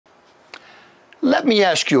Let me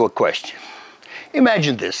ask you a question.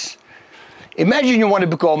 Imagine this. Imagine you want to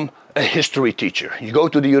become a history teacher. You go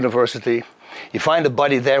to the university, you find a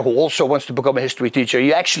buddy there who also wants to become a history teacher.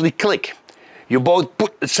 You actually click. You both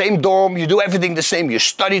put the same dorm, you do everything the same, you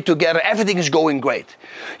study together, everything is going great.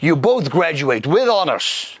 You both graduate with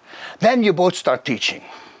honors. Then you both start teaching.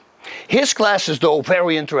 His classes, though,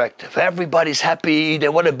 very interactive. Everybody's happy, they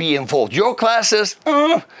want to be involved. Your classes,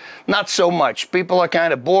 not so much. People are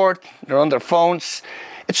kind of bored, they're on their phones.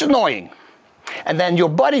 It's annoying. And then your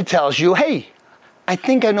buddy tells you, hey, I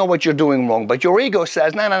think I know what you're doing wrong, but your ego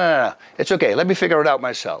says, no, it's okay, let me figure it out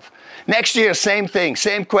myself. Next year, same thing,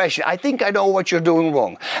 same question. I think I know what you're doing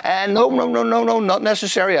wrong. And no, not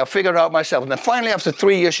necessary, I'll figure it out myself. And then finally, after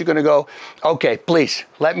 3 years, you're gonna go, okay, please,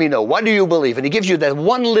 let me know, what do you believe? And he gives you that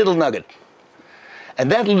one little nugget. And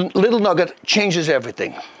that little nugget changes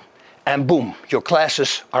everything. And boom, your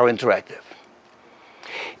classes are interactive.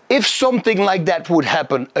 If something like that would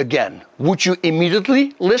happen again, would you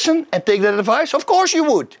immediately listen and take that advice? Of course you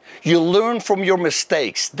would. You learn from your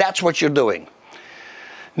mistakes. That's what you're doing.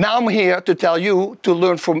 Now I'm here to tell you to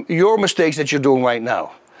learn from your mistakes that you're doing right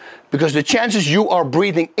now. Because the chances you are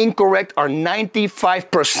breathing incorrect are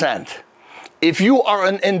 95%. If you are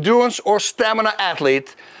an endurance or stamina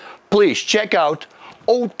athlete, please check out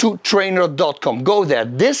o2trainer.com. Go there.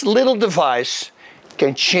 This little device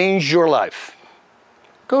can change your life.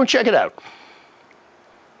 Go and check it out.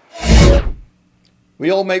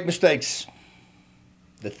 We all make mistakes.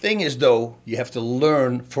 The thing is, though, you have to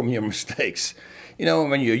learn from your mistakes. You know,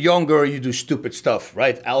 when you're younger, you do stupid stuff,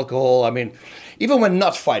 right? Alcohol, I mean, even when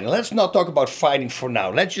not fighting. Let's not talk about fighting for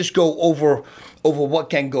now. Let's just go over what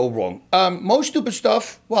can go wrong. Most stupid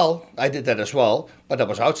stuff, well, I did that as well, but that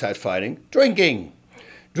was outside fighting. Drinking,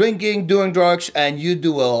 doing drugs, and you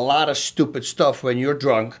do a lot of stupid stuff when you're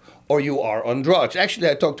drunk or you are on drugs. Actually,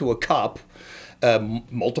 I talked to a cop,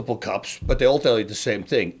 multiple cops, but they all tell you the same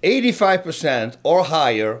thing. 85% or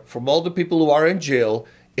higher from all the people who are in jail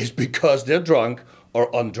is because they're drunk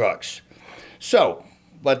or on drugs. So,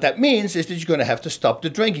 what that means is that you're going to have to stop the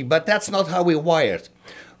drinking, but that's not how we're wired.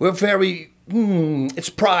 We're very, it's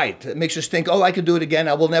pride. It makes us think, oh, I can do it again,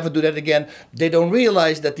 I will never do that again. They don't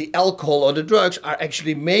realize that the alcohol or the drugs are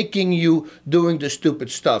actually making you doing the stupid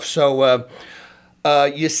stuff. So,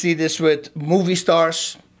 you see this with movie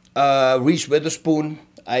stars, Reese Witherspoon.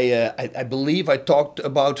 I believe I talked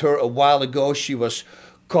about her a while ago. She was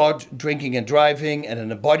caught drinking and driving, and then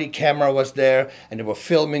a body camera was there, and they were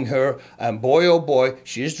filming her. And boy, oh boy,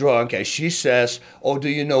 she's drunk, and she says, oh, do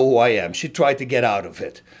you know who I am? She tried to get out of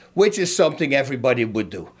it, which is something everybody would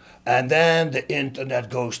do. And then the internet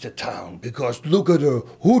goes to town, because look at her.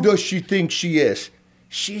 Who does she think she is?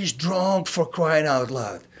 She's drunk, for crying out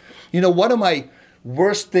loud. You know, one of my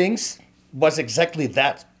worst things was exactly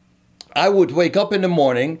that. I would wake up in the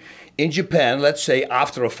morning in Japan, let's say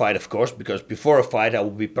after a fight, of course, because before a fight I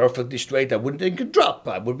would be perfectly straight. I wouldn't take a drop.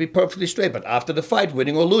 I would be perfectly straight. But after the fight,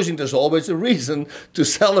 winning or losing, there's always a reason to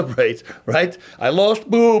celebrate, right? I lost,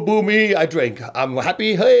 boo me, I drink. I'm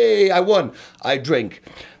happy, hey, I won, I drink.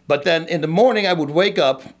 But then in the morning I would wake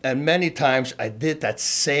up, and many times I did that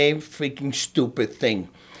same freaking stupid thing.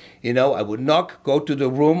 You know, I would go to the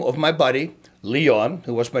room of my buddy, Leon,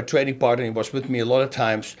 who was my training partner. He was with me a lot of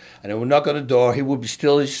times, and I would knock on the door. He would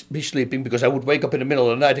still be sleeping, because I would wake up in the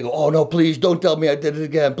middle of the night and go, oh no, please don't tell me I did it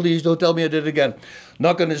again. Please don't tell me I did it again.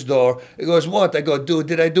 Knock on his door. He goes, what? I go, dude,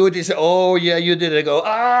 did I do it? He said, oh yeah, you did it. I go,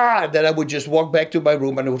 ah. And then I would just walk back to my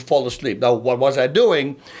room and I would fall asleep. Now, what was I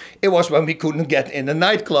doing? It was when we couldn't get in the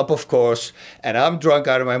nightclub, of course, and I'm drunk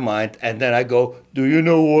out of my mind, and then I go, do you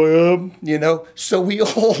know who I am? You know? So we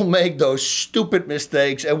all make those stupid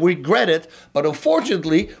mistakes and we regret it, but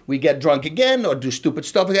unfortunately, we get drunk again or do stupid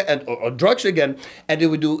stuff again or drugs again, and then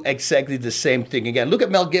we do exactly the same thing again. Look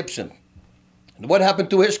at Mel Gibson. What happened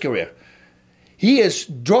to his career? He is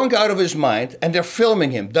drunk out of his mind, and they're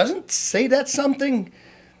filming him. Doesn't say that something?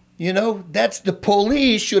 You know, that's the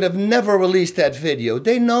police should have never released that video.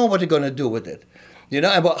 They know what they're going to do with it. You know,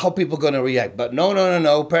 and how people are going to react. But no.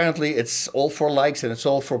 Apparently, it's all for likes and it's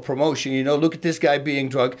all for promotion. You know, look at this guy being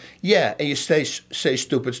drunk. Yeah, and you say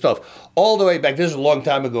stupid stuff. All the way back, this is a long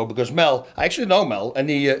time ago, because Mel, I actually know Mel, and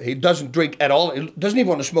he doesn't drink at all. He doesn't even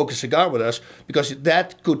want to smoke a cigar with us, because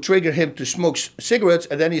that could trigger him to smoke cigarettes.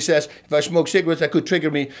 And then he says, if I smoke cigarettes, that could trigger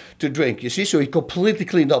me to drink. You see, so he completely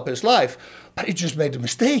cleaned up his life. But he just made a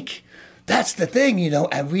mistake. That's the thing, you know.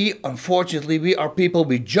 And we, unfortunately, we are people,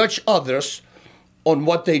 we judge others on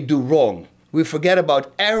what they do wrong. We forget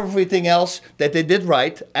about everything else that they did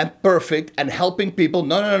right and perfect and helping people.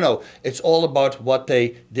 No, no, no, no. It's all about what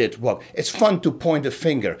they did wrong. It's fun to point a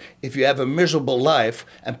finger if you have a miserable life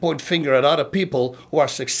and point finger at other people who are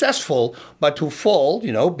successful but who fall,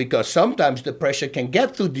 you know, because sometimes the pressure can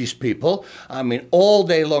get to these people. I mean, all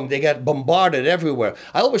day long they get bombarded everywhere.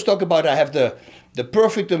 I always talk about I have the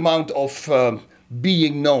perfect amount of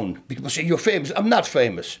being known. People say, you're famous. I'm not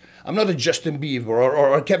famous. I'm not a Justin Bieber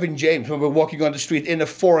or a Kevin James when we're walking on the street in a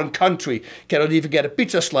foreign country. Cannot even get a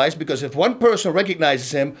pizza slice because if one person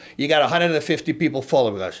recognizes him, you got 150 people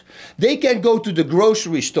following us. They can go to the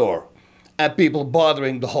grocery store and people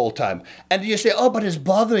bothering the whole time. And you say, oh, but it's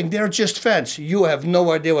bothering. They're just fans. You have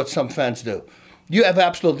no idea what some fans do. You have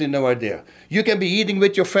absolutely no idea. You can be eating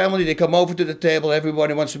with your family. They come over to the table.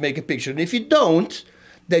 Everybody wants to make a picture. And if you don't,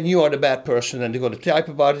 then you are the bad person, and they're going to type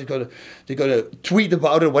about it, they're going to tweet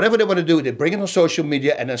about it, whatever they want to do. They bring it on social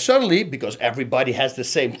media, and then suddenly, because everybody has the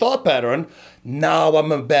same thought pattern, now I'm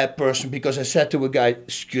a bad person because I said to a guy,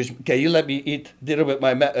 excuse me, can you let me eat dinner with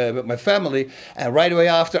my family? And right away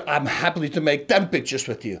after, I'm happy to make 10 pictures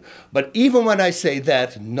with you. But even when I say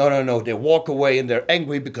that, no, no, no, they walk away and they're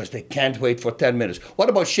angry because they can't wait for 10 minutes. What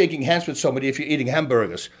about shaking hands with somebody if you're eating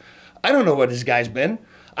hamburgers? I don't know where this guy's been.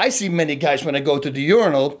 I see many guys when I go to the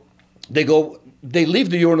urinal, they leave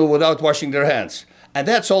the urinal without washing their hands. And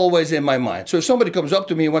that's always in my mind. So if somebody comes up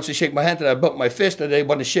to me and wants to shake my hand and I bump my fist and they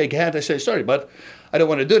want to shake a hand, I say, sorry, but I don't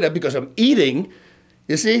want to do that because I'm eating.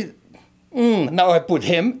 You see, now I put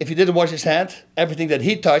him, if he didn't wash his hand, everything that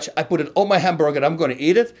he touched, I put it on my hamburger and I'm going to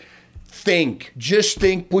eat it. Think, just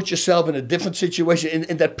think, put yourself in a different situation,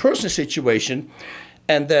 in that person's situation,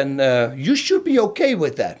 and then you should be okay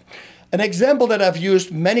with that. An example that I've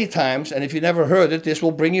used many times, and if you never heard it, this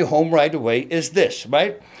will bring you home right away, is this,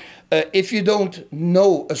 right? If you don't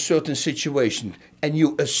know a certain situation and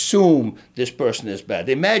you assume this person is bad.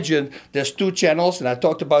 Imagine there's 2 channels, and I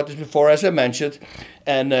talked about this before, as I mentioned,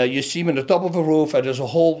 and you see them on the top of a roof, and there's a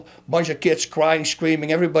whole bunch of kids crying, screaming.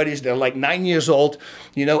 They're like 9 years old,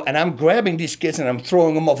 you know, and I'm grabbing these kids and I'm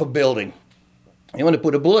throwing them off a building. You want to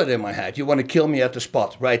put a bullet in my head. You want to kill me at the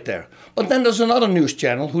spot right there. But then there's another news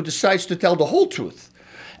channel who decides to tell the whole truth.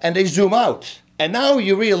 And they zoom out. And now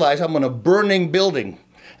you realize I'm on a burning building.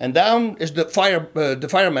 And down is the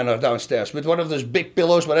firemen are downstairs with one of those big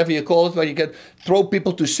pillows, whatever you call it, where you can throw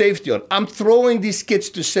people to safety on. I'm throwing these kids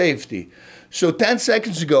to safety. So 10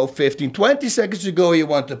 seconds ago, 15, 20 seconds ago, you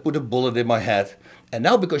want to put a bullet in my head. And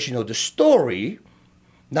now because you know the story,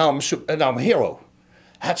 now I'm a hero.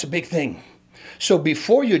 That's a big thing. So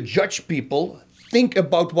before you judge people, think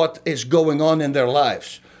about what is going on in their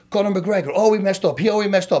lives. Conor McGregor, oh, he messed up. He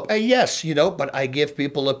messed up. Yes, you know, but I give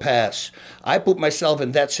people a pass. I put myself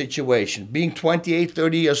in that situation. Being 28,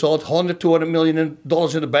 30 years old, $100, $200 million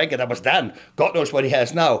in the bank, and that was then. God knows what he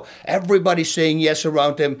has now. Everybody's saying yes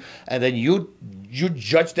around him, and then you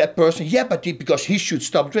judge that person. Yeah, but because he should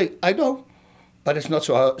stop drinking. I know, but it's not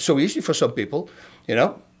so easy for some people, you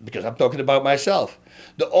know, because I'm talking about myself.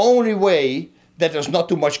 The only way that there's not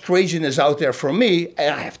too much craziness out there for me,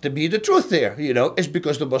 and I have to be the truth there, you know, is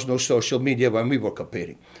because there was no social media when we were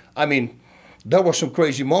competing. I mean, there were some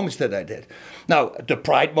crazy moments that I did. Now, the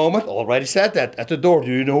pride moment, already said that at the door.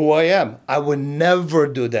 Do you know who I am? I would never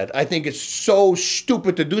do that. I think it's so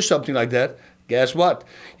stupid to do something like that. Guess what?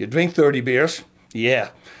 You drink 30 beers, yeah,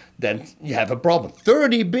 then you have a problem.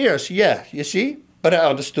 30 beers, yeah, you see? But I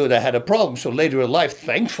understood I had a problem. So later in life,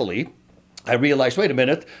 thankfully, I realized, wait a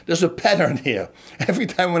minute, there's a pattern here. Every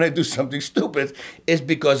time when I do something stupid, it's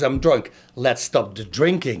because I'm drunk. Let's stop the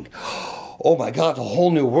drinking. Oh my God, a whole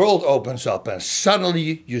new world opens up and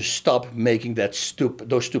suddenly you stop making those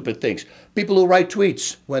stupid things. People who write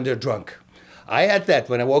tweets when they're drunk. I had that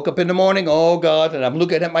when I woke up in the morning, oh God, and I'm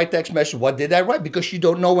looking at my text message. What did I write? Because you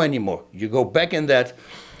don't know anymore. You go back in that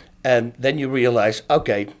and then you realize,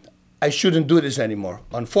 okay, I shouldn't do this anymore.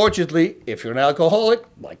 Unfortunately, if you're an alcoholic,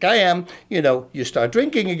 like I am, you know, you start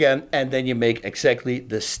drinking again, and then you make exactly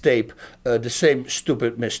the same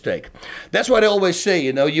stupid mistake. That's what I always say,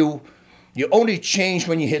 you know, you only change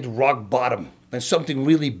when you hit rock bottom, when something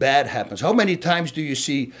really bad happens. How many times do you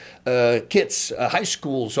see kids, high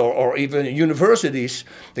schools or even universities,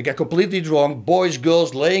 they get completely drunk, boys,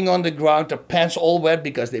 girls laying on the ground, their pants all wet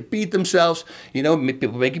because they peed themselves, you know,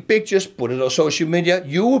 people making pictures, put it on social media.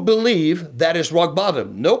 You will believe that is rock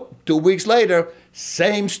bottom. Nope, 2 weeks later,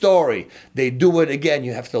 same story. They do it again.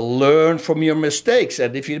 You have to learn from your mistakes.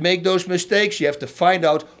 And if you make those mistakes, you have to find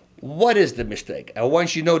out what is the mistake. And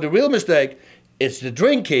once you know the real mistake, it's the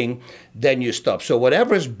drinking, then you stop. So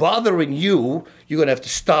whatever is bothering you, you're going to have to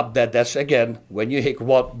stop that. That's, again, when you hit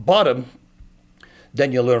rock bottom,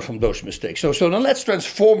 then you learn from those mistakes. So now let's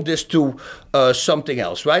transform this to something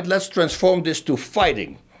else, right? Let's transform this to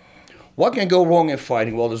fighting. What can go wrong in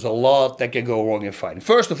fighting? Well, there's a lot that can go wrong in fighting.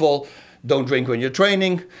 First of all, don't drink when you're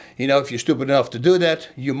training. You know, if you're stupid enough to do that,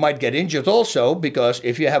 you might get injured also, because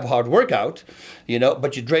if you have a hard workout, you know,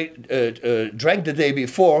 but you drank the day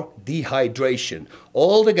before, dehydration.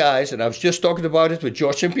 All the guys, and I was just talking about it with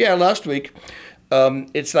Georges St-Pierre last week,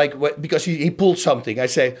 it's like, because he pulled something. I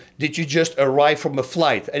say, did you just arrive from a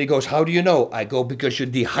flight? And he goes, how do you know? I go, because you're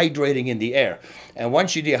dehydrating in the air. And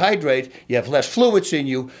once you dehydrate, you have less fluids in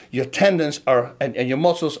you. Your tendons are, and your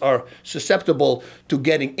muscles are susceptible to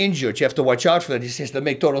getting injured. You have to watch out for that. He says, that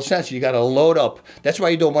makes total sense. You got to load up. That's why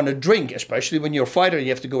you don't want to drink, especially when you're a fighter. You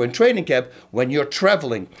have to go in training camp when you're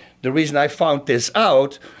traveling. The reason I found this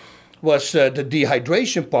out was the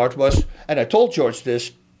dehydration part was, and I told George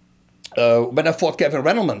this, when I fought Kevin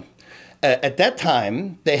Randleman. At that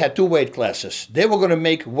time, they had 2 weight classes. They were going to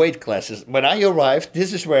make weight classes. When I arrived,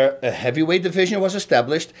 this is where a heavyweight division was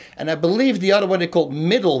established, and I believe the other one they called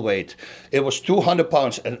middleweight. It was 200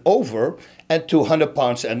 pounds and over, and 200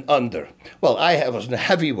 pounds and under. Well, I was a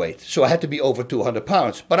heavyweight, so I had to be over 200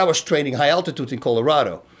 pounds, but I was training high altitude in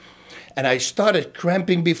Colorado. And I started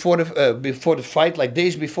cramping before the fight, like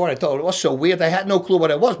days before. I thought it was so weird. I had no clue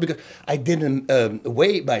what I was because I didn't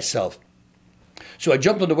weigh myself. So I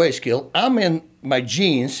jumped on the weigh scale. I'm in my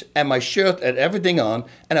jeans and my shirt and everything on,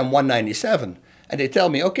 and I'm 197. And they tell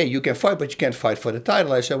me, okay, you can fight, but you can't fight for the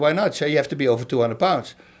title. I said, why not? So you have to be over 200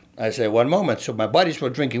 pounds. I say, one moment. So my buddies were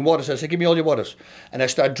drinking water. So I said, give me all your waters. And I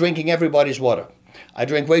started drinking everybody's water. I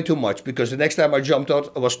drank way too much because the next time I jumped out,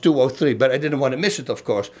 it was 203, but I didn't want to miss it, of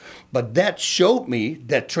course. But that showed me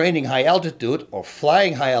that training high altitude or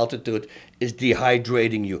flying high altitude is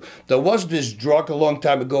dehydrating you. There was this drug a long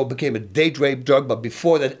time ago, became a date rape drug, but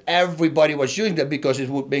before that, everybody was using that because it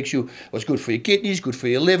would make you, was good for your kidneys, good for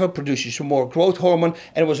your liver, produces some more growth hormone,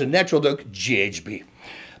 and it was a natural drug, GHB.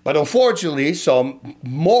 But unfortunately, some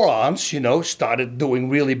morons, you know, started doing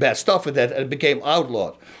really bad stuff with that and it became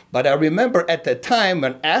outlawed. But I remember at that time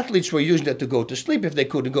when athletes were using that to go to sleep, if they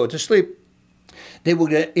couldn't go to sleep, they would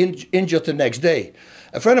get injured the next day.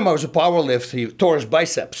 A friend of mine was a powerlifter, he tore his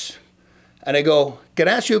biceps. And I go, can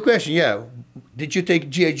I ask you a question? Yeah. Did you take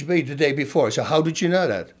GHB the day before? So how did you know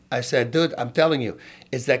that? I said, dude, I'm telling you,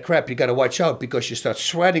 it's that crap. You got to watch out because you start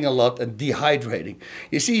sweating a lot and dehydrating.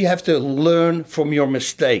 You see, you have to learn from your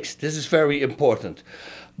mistakes. This is very important.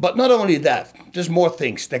 But not only that, there's more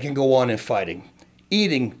things that can go on in fighting.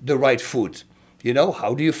 Eating the right food. You know,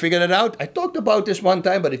 how do you figure that out? I talked about this one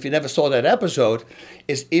time, but if you never saw that episode,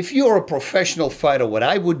 is if you're a professional fighter, what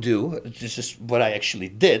I would do, this is what I actually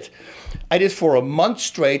did, I did for a month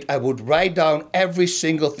straight, I would write down every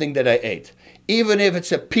single thing that I ate. Even if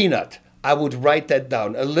it's a peanut, I would write that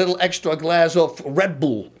down. A little extra glass of Red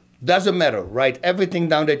Bull, doesn't matter. Write everything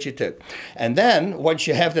down that you took. And then, once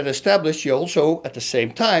you have that established, you also, at the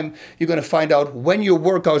same time, you're going to find out when your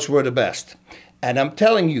workouts were the best. And I'm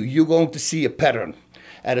telling you, you're going to see a pattern.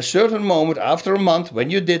 At a certain moment, after a month, when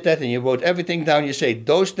you did that and you wrote everything down, you say,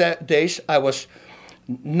 those days I was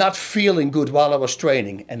not feeling good while I was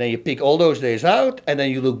training. And then you pick all those days out, and then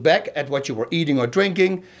you look back at what you were eating or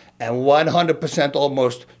drinking, and 100%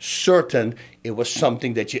 almost certain it was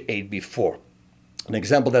something that you ate before. An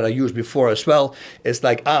example that I used before as well is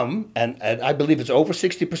like and I believe it's over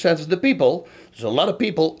 60% of the people, there's a lot of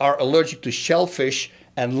people are allergic to shellfish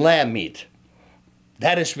and lamb meat.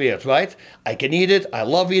 That is weird, right? I can eat it, I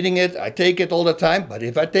love eating it, I take it all the time, but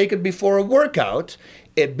if I take it before a workout,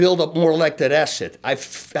 it builds up more lactic acid.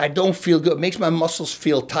 I don't feel good, it makes my muscles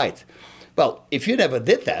feel tight. Well, if you never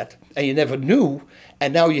did that, and you never knew,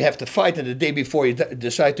 and now you have to fight, and the day before you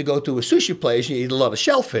decide to go to a sushi place and you eat a lot of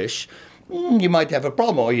shellfish, you might have a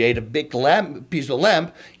problem. Or you ate a big piece of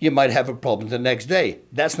lamb, you might have a problem the next day.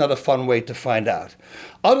 That's not a fun way to find out.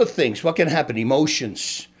 Other things, what can happen?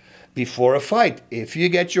 Emotions. Before a fight, if you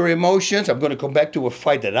get your emotions, I'm going to come back to a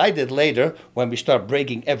fight that I did later when we start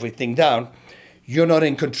breaking everything down. You're not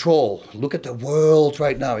in control. Look at the world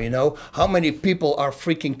right now, you know. How many people are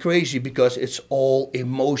freaking crazy because it's all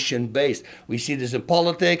emotion-based. We see this in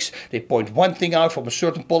politics. They point one thing out from a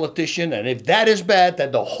certain politician, and if that is bad,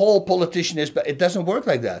 then the whole politician is bad. It doesn't work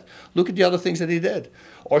like that. Look at the other things that he did,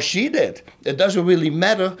 or she did. It doesn't really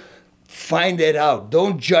matter. Find it out.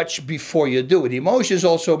 Don't judge before you do it. Emotions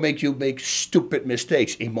also make you make stupid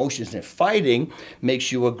mistakes. Emotions in fighting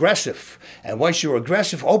makes you aggressive. And once you're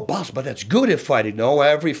aggressive, oh, boss, but that's good in fighting. No,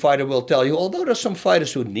 every fighter will tell you, although there's some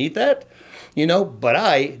fighters who need that, you know, but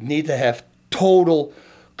I need to have total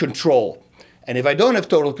control. And if I don't have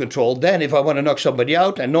total control, then if I want to knock somebody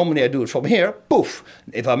out, and normally I do it from here, poof.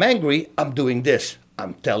 If I'm angry, I'm doing this.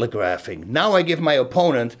 I'm telegraphing. Now I give my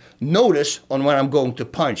opponent notice on when I'm going to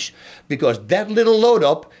punch, because that little load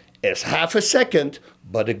up is half a second,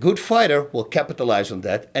 but a good fighter will capitalize on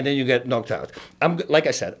that, and then you get knocked out. Like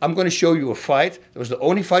I said, I'm going to show you a fight. It was the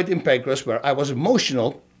only fight in Pancrase where I was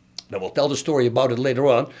emotional. I will tell the story about it later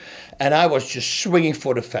on. And I was just swinging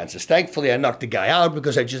for the fences. Thankfully, I knocked the guy out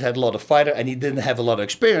because I just had a lot of fighter and he didn't have a lot of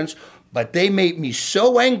experience. But they made me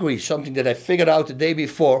so angry, something that I figured out the day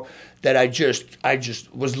before, that I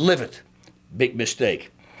just was livid. Big mistake.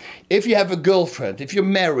 If you have a girlfriend, if you're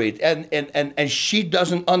married and she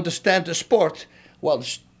doesn't understand the sport, well,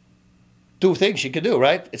 there's two things you can do,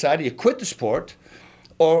 right? It's either you quit the sport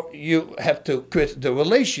or you have to quit the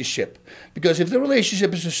relationship. Because if the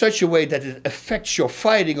relationship is in such a way that it affects your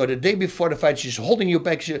fighting, or the day before the fight she's holding you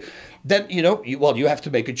back, then, you have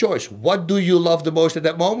to make a choice. What do you love the most at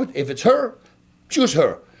that moment? If it's her, choose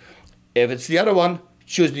her. If it's the other one,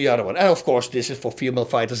 choose the other one. And of course, this is for female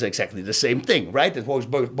fighters exactly the same thing, right? It works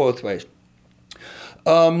both ways.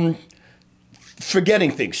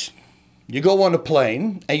 Forgetting things. You go on a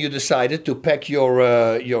plane and you decided to pack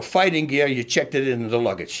your fighting gear, you checked it in the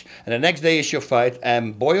luggage. And the next day is your fight,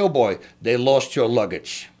 and boy oh boy, they lost your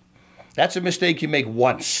luggage. That's a mistake you make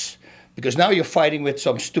once. Because now you're fighting with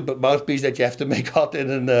some stupid mouthpiece that you have to make hot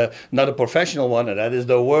in not a professional one, and that is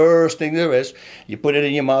the worst thing there is. You put it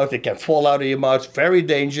in your mouth, it can fall out of your mouth, very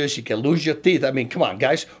dangerous, you can lose your teeth. I mean, come on,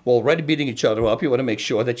 guys, we're already beating each other up. You want to make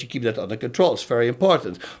sure that you keep that under control. It's very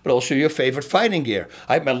important. But also your favorite fighting gear.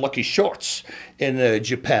 I had my lucky shorts in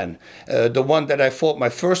Japan. The one that I fought my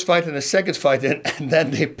first fight and the second fight in, and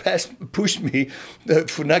then they pushed me.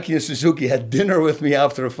 Funaki and Suzuki had dinner with me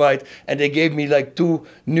after a fight, and they gave me like 2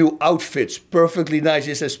 new outfits, perfectly nice.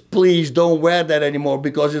 He says, please don't wear that anymore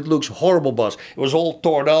because it looks horrible, boss. It was all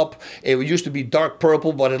torn up. It used to be dark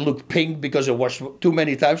purple, but it looked pink because it washed too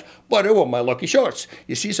many times. But they were my lucky shorts.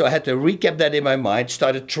 You see, so I had to recap that in my mind,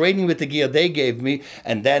 started training with the gear they gave me,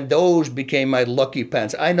 and then those became my lucky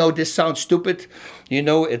pants. I know this sounds stupid.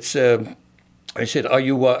 It's... I said, are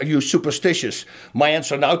you superstitious? My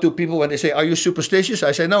answer now to people when they say, are you superstitious?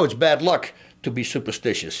 I say, no, it's bad luck to be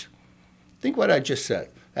superstitious. Think what I just said.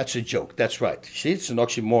 That's a joke. That's right. See, it's an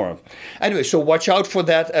oxymoron. Anyway, so watch out for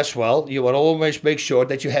that as well. You will always make sure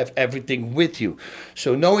that you have everything with you.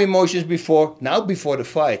 So no emotions before the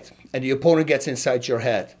fight, and the opponent gets inside your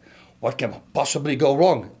head. What can possibly go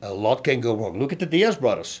wrong? A lot can go wrong. Look at the Diaz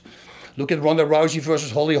brothers. Look at Ronda Rousey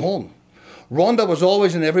versus Holly Holm. Ronda was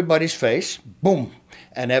always in everybody's face, boom,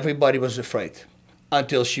 and everybody was afraid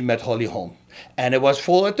until she met Holly Holm. And it was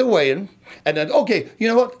full at the weigh-in, and then, okay, you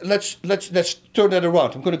know what, let's turn that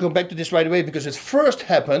around. I'm going to go back to this right away because it first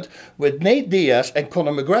happened with Nate Diaz and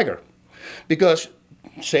Conor McGregor. Because,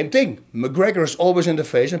 same thing, McGregor is always in the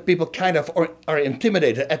face, and people kind of are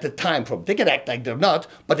intimidated at the time from, they can act like they're not,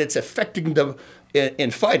 but it's affecting them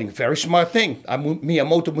in fighting. Very smart thing.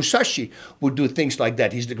 Miyamoto Musashi would do things like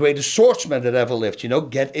that. He's the greatest swordsman that ever lived.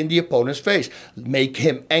 Get in the opponent's face. Make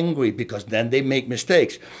him angry, because then they make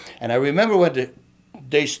mistakes. And I remember when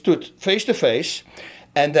they stood face to face,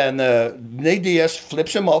 and then Nate Diaz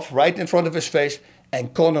flips him off right in front of his face,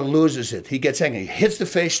 and Conor loses it. He gets angry. He hits the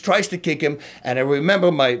face, tries to kick him. And I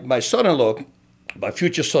remember my son-in-law, my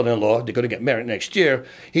future son-in-law, they're going to get married next year,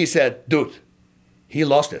 he said, dude, he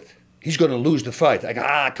lost it. He's going to lose the fight. I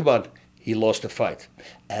go, come on. He lost the fight.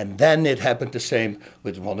 And then it happened the same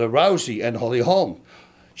with Ronda Rousey and Holly Holm.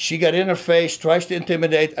 She got in her face, tries to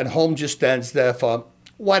intimidate, and Holm just stands there for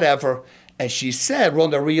whatever. And she said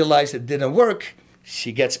Ronda realized it didn't work.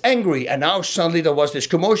 She gets angry, and now suddenly there was this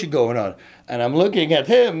commotion going on. And I'm looking at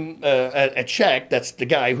him, at Shaq, that's the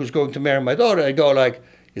guy who's going to marry my daughter, and I go like,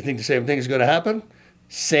 you think the same thing is going to happen?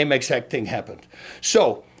 Same exact thing happened.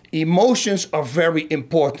 So, emotions are very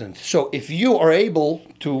important. So if you are able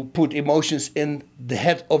to put emotions in the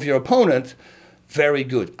head of your opponent, very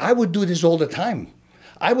good. I would do this all the time.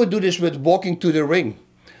 I would do this with walking to the ring.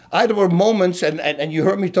 There were moments, and you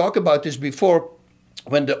heard me talk about this before,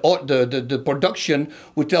 when the production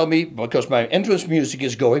would tell me, because my entrance music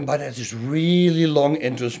is going, but it's this really long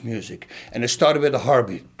entrance music. And it started with a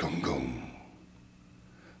heartbeat. Gong, gong.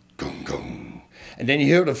 Gong, gong. And then you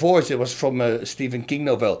hear the voice. It was from a Stephen King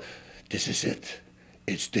novel. This is it.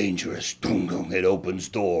 It's dangerous. Dum dum. It opens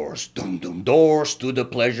doors. Dum dum. Doors to the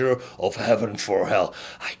pleasure of heaven for hell.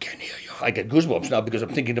 I can hear you. I get goosebumps now because I'm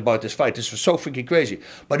thinking about this fight. This was so freaking crazy.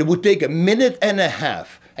 But it would take a minute and a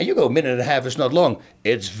half. And you go, a minute and a half is not long.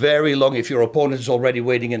 It's very long if your opponent is already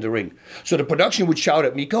waiting in the ring. So the production would shout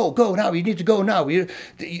at me, go now, you need to go now.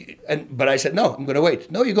 But I said, no, I'm going to wait.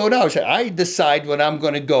 No, you go now. I said, I decide when I'm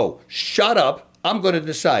going to go. Shut up. I'm going to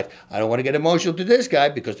decide. I don't want to get emotional to this guy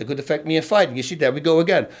because they could affect me in fighting. You see, there we go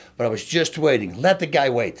again. But I was just waiting. Let the guy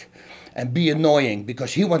wait and be annoying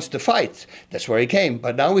because he wants to fight. That's where he came.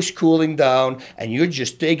 But now he's cooling down and you're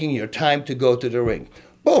just taking your time to go to the ring.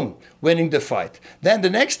 Boom, winning the fight. Then the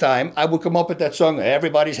next time I would come up with that song,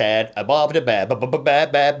 Everybody's Head, Above the Bad,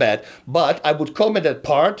 bad. But I would come at that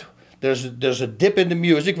part. There's a dip in the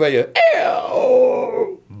music where you,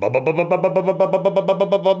 but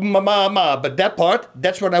that part,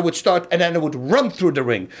 that's when I would start, and then I would run through the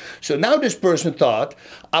ring. So now this person thought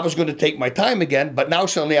I was going to take my time again, but now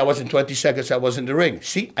suddenly I was in 20 seconds, I was in the ring.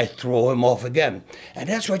 See, I throw him off again. And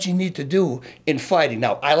that's what you need to do in fighting.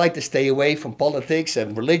 Now, I like to stay away from politics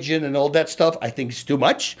and religion and all that stuff. I think it's too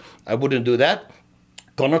much. I wouldn't do that.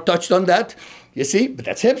 Conor touched on that. You see, but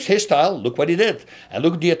that's his style. Look what he did. And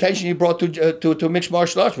look at the attention he brought to mixed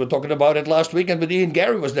martial arts. We were talking about it last weekend with Ian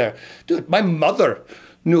Gary was there. Dude, my mother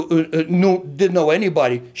didn't know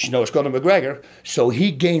anybody. She knows Conor McGregor. So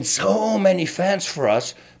he gained so many fans for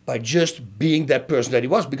us by just being that person that he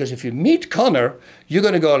was. Because if you meet Conor, you're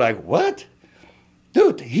going to go like, what?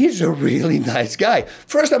 Dude, he's a really nice guy.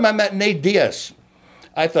 First time I met Nate Diaz,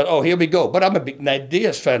 I thought, oh, here we go. But I'm a big Nate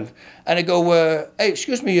Diaz fan. And I go, hey,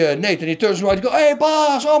 excuse me, Nate. And he turns around and goes, hey,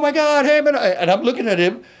 boss, oh, my God, hey, man. And I'm looking at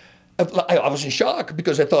him. I was in shock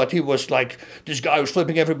because I thought he was like, this guy was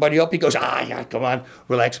flipping everybody up. He goes, yeah, come on,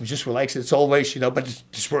 relax. Just relax. It's always, but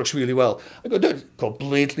this works really well. I go, dude,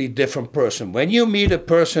 completely different person. When you meet a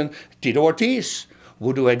person, Tito Ortiz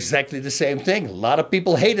would do exactly the same thing. A lot of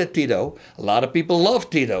people hated Tito. A lot of people love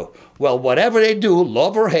Tito. Well, whatever they do,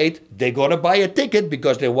 love or hate, they're going to buy a ticket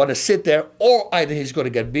because they want to sit there, or either he's going to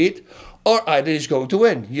get beat or either he's going to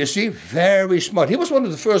win. You see, very smart. He was one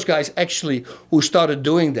of the first guys actually who started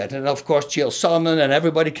doing that. And of course, Chael Sonnen and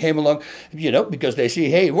everybody came along, because they see,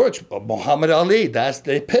 hey, it works. Muhammad Ali, that's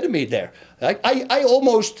the epitome there. I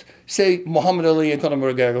almost say Muhammad Ali and Conor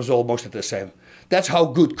McGregor was almost at the same. That's how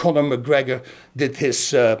good Conor McGregor did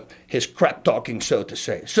his crap talking, so to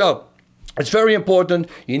say. So it's very important.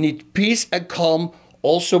 You need peace and calm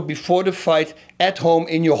also before the fight, at home,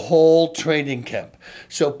 in your whole training camp.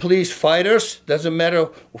 So please, fighters, doesn't matter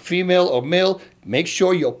female or male, make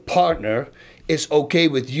sure your partner is okay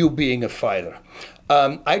with you being a fighter.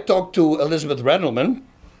 I talked to Elizabeth Randleman,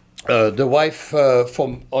 the wife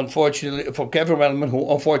from Kevin Randleman,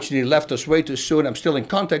 who unfortunately left us way too soon. I'm still in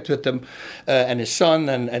contact with him and his son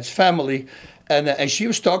and his family. And she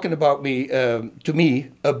was talking about to me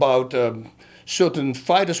about certain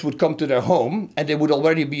fighters would come to their home and they would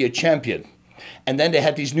already be a champion. And then they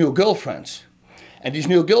had these new girlfriends. And these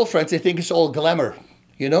new girlfriends, they think it's all glamour.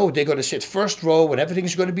 They're going to sit first row and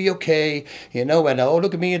everything's going to be okay. And oh,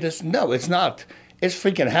 look at me. No, it's not. It's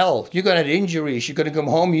freaking hell. You're going to have injuries. You're going to come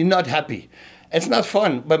home. You're not happy. It's not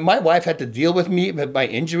fun. But my wife had to deal with me, with my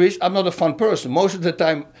injuries. I'm not a fun person. Most of the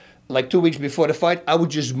time, like 2 weeks before the fight, I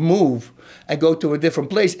would just move and go to a different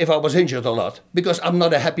place if I was injured a lot. Because I'm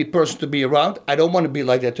not a happy person to be around. I don't want to be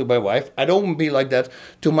like that to my wife. I don't want to be like that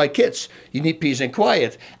to my kids. You need peace and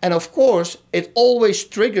quiet. And of course, it always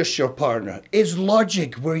triggers your partner. It's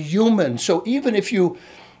logic. We're human. So even if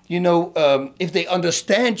if they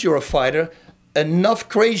understand you're a fighter, enough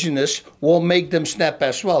craziness will make them snap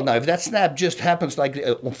as well. Now, if that snap just happens like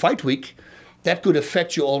on fight week, that could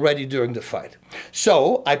affect you already during the fight.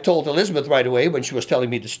 So I told Elizabeth right away when she was telling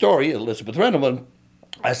me the story, Elizabeth Randleman,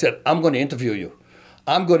 I said, I'm going to interview you.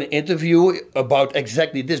 I'm going to interview you about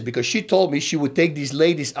exactly this, because she told me she would take these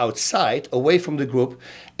ladies outside, away from the group,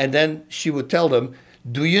 and then she would tell them,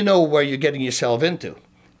 do you know where you're getting yourself into?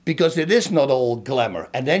 Because it is not all glamour.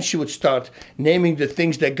 And then she would start naming the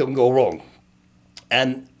things that can go wrong.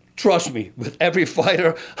 And trust me, with every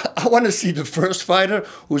fighter, I want to see the first fighter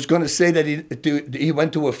who's going to say that he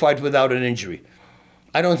went to a fight without an injury.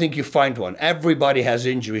 I don't think you find one. Everybody has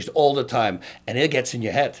injuries all the time, and it gets in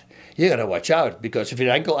your head. You got to watch out, because if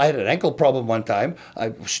your ankle, I had an ankle problem one time. I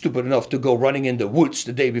was stupid enough to go running in the woods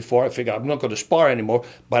the day before. I figured I'm not going to spar anymore,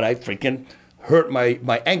 but I freaking hurt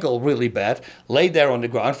my ankle really bad, laid there on the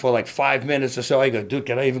ground for like 5 minutes or so. I go, dude,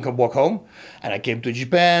 can I even come walk home? And I came to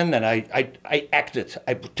Japan and I acted.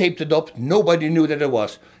 I taped it up. Nobody knew that it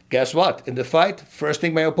was. Guess what? In the fight, first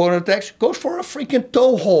thing my opponent attacks, goes for a freaking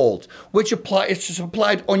toe hold, which it's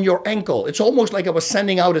applied on your ankle. It's almost like I was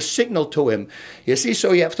sending out a signal to him. You see,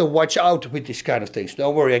 so you have to watch out with these kind of things.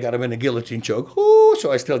 Don't worry, I got him in a guillotine choke. Ooh,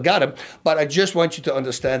 so I still got him. But I just want you to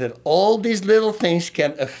understand that all these little things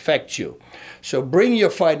can affect you. So bring your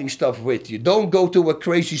fighting stuff with you. Don't go to a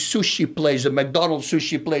crazy sushi place, a McDonald's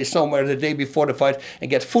sushi place somewhere the day before the fight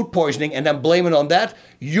and get food poisoning and then blame it on that.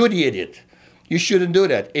 You're the idiot. You shouldn't do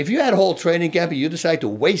that. If you had a whole training camp and you decide to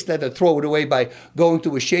waste that and throw it away by going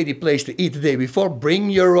to a shady place to eat the day before, bring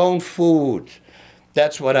your own food.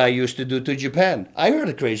 That's what I used to do to Japan. I heard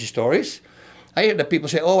the crazy stories. I heard that people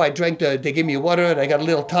say, oh, they gave me water and I got a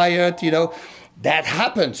little tired, you know. That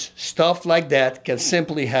happens. Stuff like that can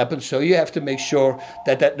simply happen. So you have to make sure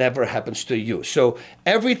that that never happens to you. So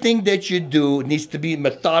everything that you do needs to be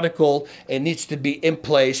methodical and needs to be in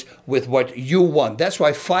place with what you want. That's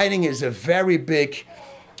why fighting is a very big,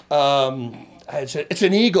 it's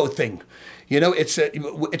an ego thing. You know,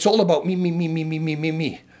 it's all about me.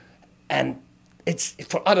 And it's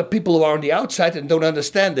for other people who are on the outside and don't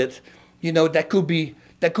understand it, you know, that could be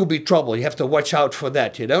trouble. You have to watch out for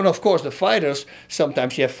that, you know. And of course, the fighters,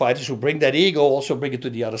 sometimes you have fighters who bring that ego, also bring it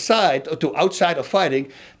to the other side, or to outside of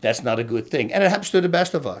fighting. That's not a good thing. And it happens to the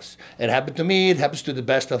best of us. It happened to me. It happens to the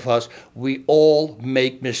best of us. We all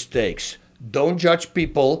make mistakes. Don't judge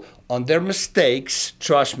people on their mistakes.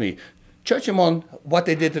 Trust me. Judge them on what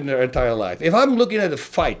they did in their entire life. If I'm looking at a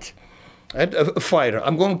fight, at a fighter,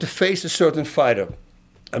 I'm going to face a certain fighter.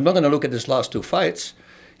 I'm not going to look at his last two fights.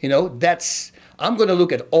 You know, I'm going to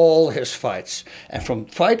look at all his fights. And from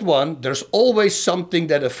fight one, there's always something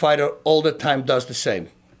that a fighter all the time does the same.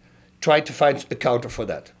 Try to find a counter for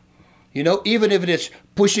that. You know, even if it is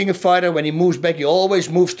pushing a fighter, when he moves back, he always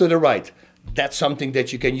moves to the right. That's something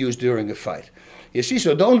that you can use during a fight. You see,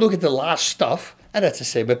 so don't look at the last stuff. And that's the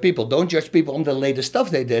same with people. Don't judge people on the latest stuff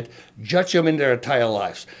they did. Judge them in their entire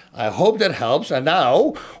lives. I hope that helps. And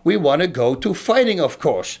now we want to go to fighting, of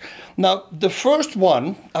course. Now, the first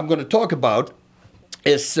one I'm going to talk about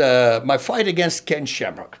is my fight against Ken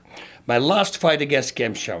Shamrock. My last fight against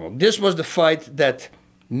Ken Shamrock. This was the fight that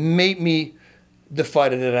made me the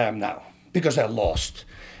fighter that I am now, because I lost.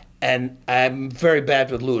 And I'm very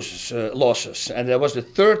bad with losses. And that was the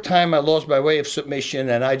third time I lost by way of submission,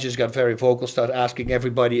 and I just got very vocal, started asking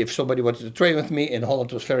everybody if somebody wanted to train with me. In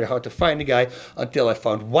Holland, it was very hard to find a guy until I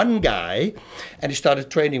found one guy, and he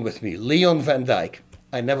started training with me, Leon van Dijk.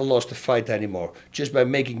 I never lost a fight anymore, just by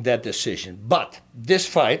making that decision. But this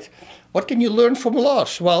fight, what can you learn from a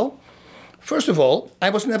loss? Well, first of all,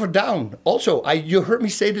 I was never down. Also, you heard me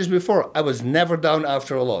say this before, I was never down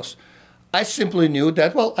after a loss. I simply knew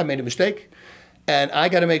that, well, I made a mistake. And I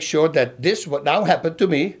got to make sure that what now happened to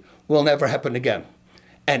me, will never happen again.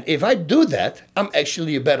 And if I do that, I'm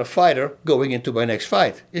actually a better fighter going into my next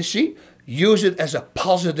fight. You see? Use it as a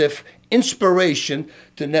positive inspiration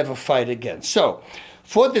to never fight again. So,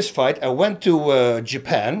 for this fight, I went to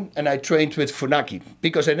Japan and I trained with Funaki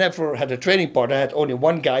because I never had a training partner. I had only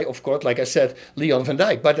one guy, of course, like I said, Leon van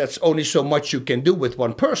Dijk. But that's only so much you can do with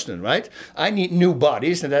one person, right? I need new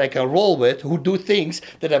bodies and that I can roll with who do things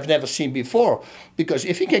that I've never seen before. Because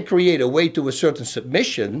if you can create a way to a certain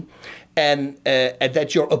submission and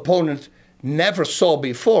that your opponent never saw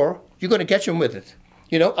before, you're going to catch him with it.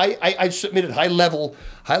 You know, I submitted high-level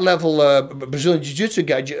Brazilian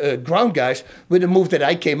Jiu-Jitsu ground guys with a move that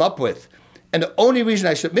I came up with. And the only reason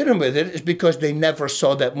I submit them with it is because they never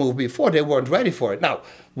saw that move before. They weren't ready for it. Now,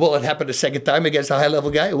 will it happen a second time against a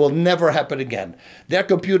high-level guy? It will never happen again. Their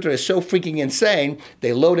computer is so freaking insane,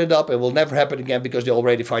 they load it up. It will never happen again because they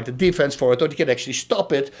already fight the defense for it, or they can actually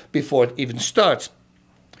stop it before it even starts.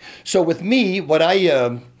 So with me, what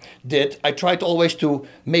I I tried always to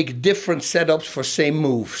make different setups for same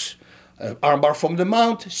moves. Armbar from the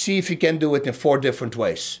mount, see if you can do it in 4 different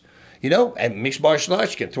ways. You know, and mixed martial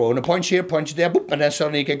arts, you can throw in a punch here, punch there, boop, and then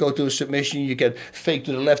suddenly you can go to a submission, you can fake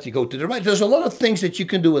to the left, you go to the right. There's a lot of things that you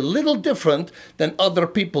can do a little different than other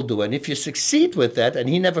people do. And if you succeed with that, and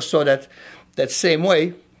he never saw that same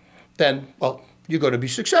way, then, well, you're going to be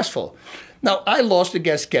successful. Now, I lost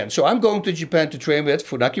against Ken, so I'm going to Japan to train with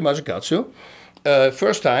Funaki Masakatsu.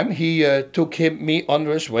 First time, he took me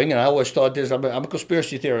under his wing, and I always thought this, I'm a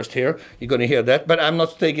conspiracy theorist here, you're going to hear that, but I'm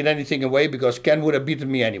not taking anything away because Ken would have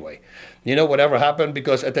beaten me anyway. You know, whatever happened,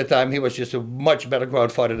 because at that time he was just a much better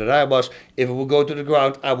ground fighter than I was. If it would go to the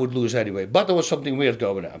ground, I would lose anyway. But there was something weird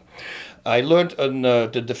going on. I learned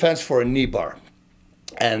the defense for a knee bar.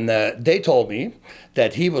 And they told me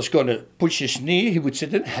that he was going to push his knee, he would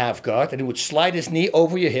sit in half guard, and he would slide his knee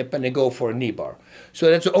over your hip and then go for a knee bar. So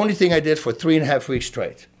that's the only thing I did for 3.5 weeks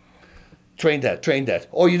straight. Train that, train that.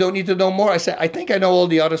 Oh, you don't need to know more? I said, I think I know all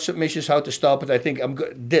the other submissions, how to stop it. I think I'm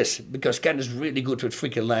good. This, because Ken is really good with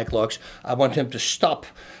freaking leg locks. I want him to stop.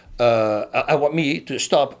 I want me to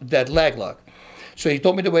stop that leg lock. So he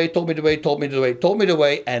told me the way, told me the way, told me the way, told me the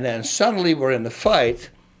way. And then suddenly we're in the fight.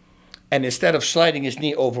 And instead of sliding his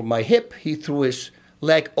knee over my hip, he threw his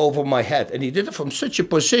leg over my head. And he did it from such a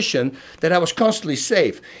position that I was constantly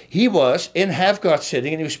safe. He was in half guard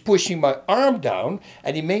sitting and he was pushing my arm down,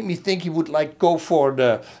 and he made me think he would like go for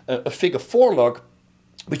the a figure four lock,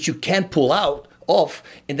 which you can't pull out off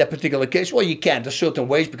in that particular case. Well, you can. There's certain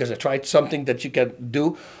ways, because I tried something that you can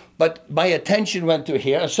do. But my attention went to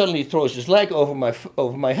here, and suddenly he throws his leg over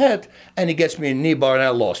my head, and he gets me a knee bar, and I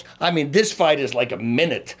lost. I mean, this fight is like a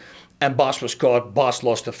minute, and Boss was caught. Boss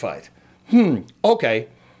lost the fight. Okay,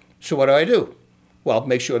 so what do? Well,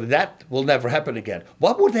 make sure that will never happen again.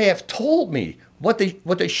 What would they have told me? What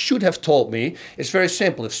they should have told me is very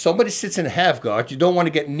simple. If somebody sits in half guard, you don't want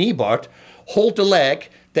to get knee barred, hold the leg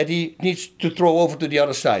that he needs to throw over to the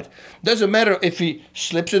other side. Doesn't matter if he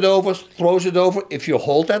slips it over, throws it over. If you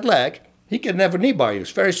hold that leg, he can never knee bar you.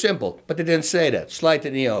 It's very simple. But they didn't say that. Slide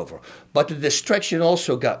the knee over. But the distraction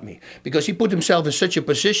also got me, because he put himself in such a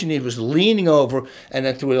position he was leaning over and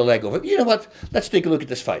then threw the leg over. You know what? Let's take a look at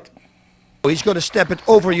this fight. He's going to step it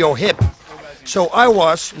over your hip. So I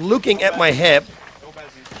was looking at my hip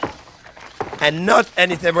and not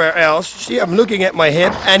anywhere else. See, I'm looking at my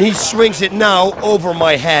hip, and he swings it now over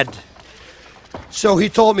my head. So he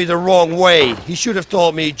told me the wrong way. He should have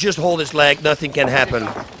told me, just hold his leg, nothing can happen.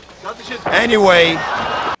 Anyway,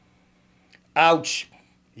 ouch.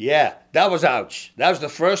 Yeah, that was ouch. That was the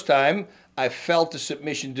first time I felt the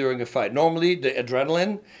submission during a fight. Normally, the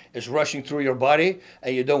adrenaline is rushing through your body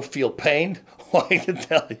and you don't feel pain. Well, I can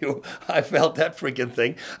tell you, I felt that freaking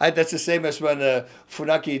thing. That's the same as when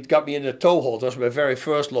Funaki got me in the toe hold. That was my very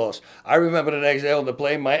first loss. I remember the next day on the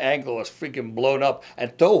plane, my ankle was freaking blown up.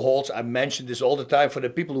 And toe holds, I mention this all the time for the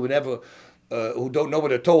people who never... who don't know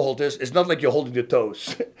what a toe hold is. It's not like you're holding the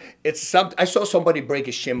toes. I saw somebody break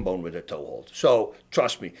a shin bone with a toe hold. So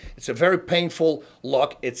trust me, it's a very painful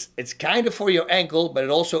lock. It's kind of for your ankle, but it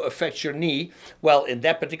also affects your knee. Well, in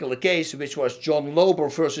that particular case, which was John Lober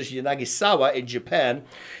versus Yanagisawa in Japan,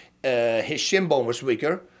 his shin bone was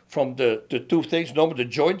weaker from the two things. Normally the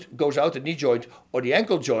joint goes out, the knee joint or the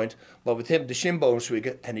ankle joint, but with him the shin bone was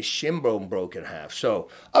weaker and his shin bone broke in half. So,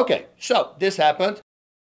 okay, so this happened.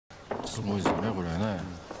 すごいですよね、これね。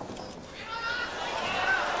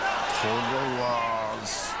これは、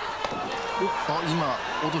あ、今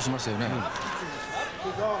音しましたよね。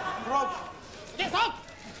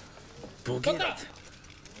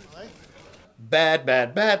Bad,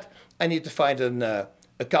 bad, bad. I need to find a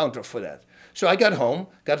counter for that. So I got home,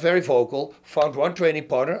 got very vocal, found one training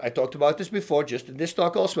partner. I talked about this before, just in this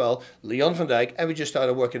talk as well, Leon van Dijk, and we just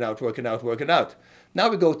started working out. Now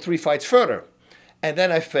we go 3 fights further. And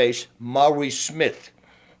then I face Maurice Smith.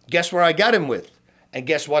 Guess where I got him with? And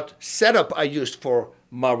guess what setup I used for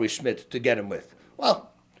Maurice Smith to get him with?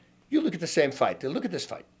 Well, you look at the same fight. Look at this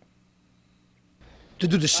fight. To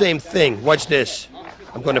do the same thing, watch this.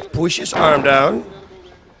 I'm going to push his arm down.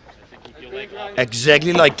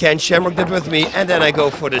 Exactly like Ken Shamrock did with me. And then I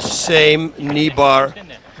go for the same knee bar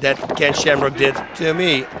that Ken Shamrock did to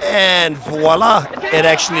me. And voila, it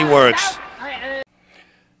actually works.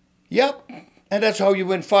 Yep. And that's how you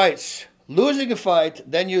win fights. Losing a fight,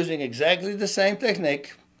 then using exactly the same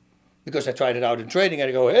technique, because I tried it out in training and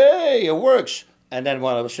I go, hey, it works. And then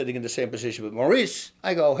when I was sitting in the same position with Maurice,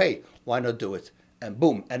 I go, hey, why not do it? And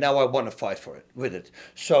boom, and now I want to fight with it.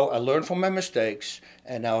 So I learned from my mistakes,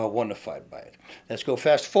 and now I want to fight by it. Let's go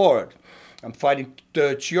fast forward. I'm fighting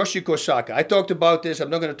Tsuyoshi Kosaka. I talked about this. I'm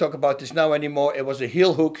not going to talk about this now anymore. It was a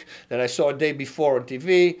heel hook that I saw a day before on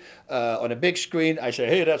TV, on a big screen. I said,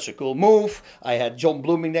 hey, that's a cool move. I had John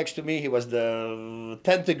Blooming next to me. He was the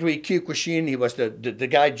 10th degree Kyokushin. He was the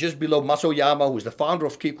guy just below Masoyama, who's the founder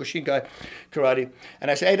of Kyokushin karate. And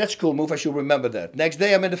I said, hey, that's a cool move. I should remember that. Next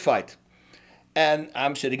day, I'm in the fight. And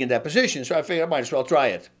I'm sitting in that position. So I figured I might as well try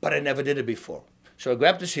it. But I never did it before. So I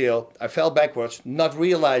grabbed his heel, I fell backwards, not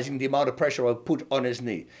realizing the amount of pressure I put on his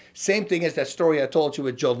knee. Same thing as that story I told you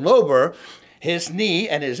with John Lober. His knee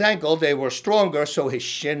and his ankle, they were stronger, so his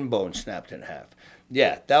shin bone snapped in half.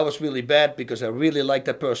 Yeah, that was really bad because I really like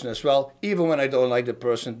that person as well. Even when I don't like the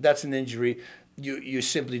person, that's an injury you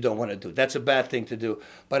simply don't want to do. That's a bad thing to do,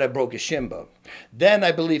 but I broke his shin bone. Then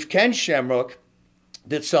I believe Ken Shamrock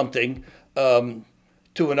did something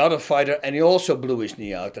to another fighter, and he also blew his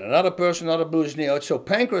knee out. And another blew his knee out. So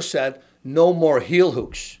Pancras said, no more heel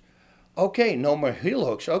hooks. Okay, no more heel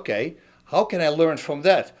hooks. Okay, how can I learn from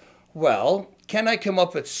that? Well, can I come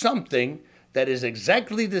up with something that is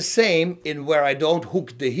exactly the same in where I don't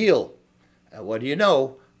hook the heel. And what do you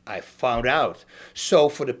know? I found out. So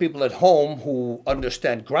for the people at home who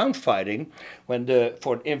understand ground fighting, for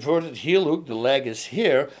an inverted heel hook, the leg is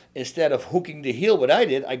here. Instead of hooking the heel, what I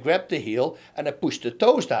did, I grabbed the heel and I pushed the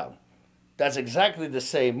toes down. That's exactly the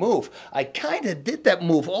same move. I kind of did that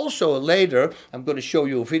move also later. I'm going to show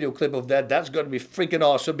you a video clip of that. That's going to be freaking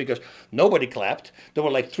awesome because nobody clapped. There were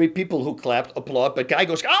like 3 people who clapped, applaud, but guy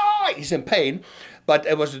goes, ah, he's in pain. But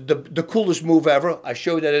it was the coolest move ever. I'll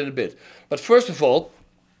show you that in a bit. But first of all,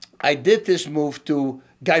 I did this move to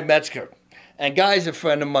Guy Metzger. And Guy is a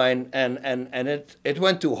friend of mine, and it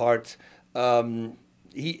went too hard.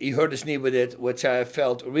 He hurt his knee with it, which I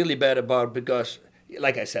felt really bad about because,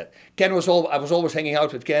 like I said, I was always hanging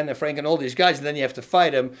out with Ken and Frank and all these guys, and then you have to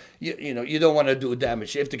fight them. You don't want to do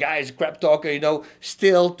damage. If the guy is a crap talker,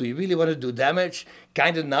 still, do you really want to do damage?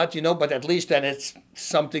 Kind of not, but at least then it's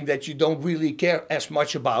something that you don't really care as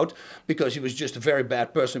much about because he was just a very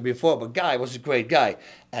bad person before. But Guy was a great guy.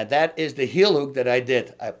 And that is the heel hook that I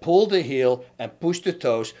did. I pulled the heel and pushed the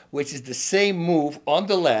toes, which is the same move on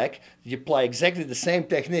the leg. You apply exactly the same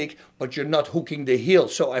technique, but you're not hooking the heel.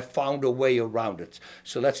 So I found a way around it.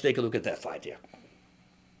 So let's take a look at that fight here.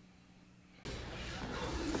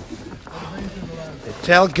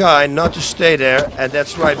 Tell Guy not to stay there, and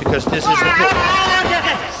that's right, because this is the...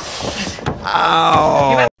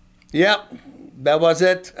 Ow! Yep, that was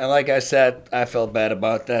it. And like I said, I felt bad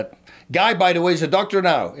about that. Guy, by the way, is a doctor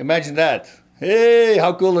now. Imagine that. Hey,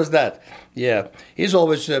 how cool is that? Yeah, he's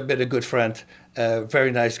always been a good friend.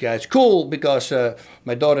 Very nice guy. It's cool because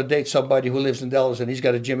my daughter dates somebody who lives in Dallas, and he's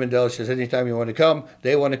got a gym in Dallas. He says, anytime you want to come,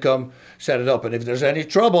 they want to come, set it up. And if there's any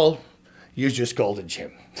trouble, you just call the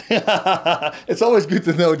gym. It's always good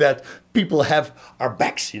to know that people have our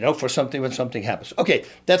backs, for something when something happens. Okay,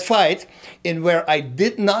 that fight in where I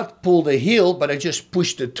did not pull the heel, but I just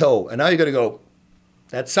pushed the toe. And now you're going to go,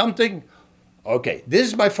 that's something? Okay, this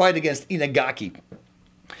is my fight against Inagaki.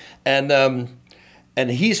 And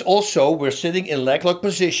he's also, we're sitting in leg lock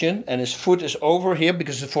position, and his foot is over here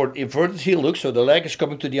because it's for an inverted heel hook, so the leg is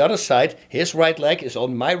coming to the other side. His right leg is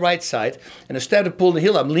on my right side, and instead of pulling the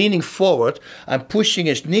heel, I'm leaning forward, I'm pushing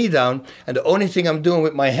his knee down, and the only thing I'm doing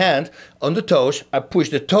with my hand on the toes, I push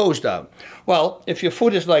the toes down. Well, if your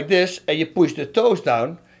foot is like this, and you push the toes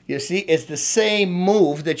down, you see, it's the same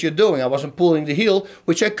move that you're doing. I wasn't pulling the heel,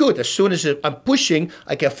 which I could. As soon as I'm pushing,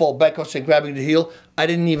 I can fall backwards and grabbing the heel. I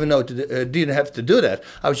didn't even know, didn't have to do that.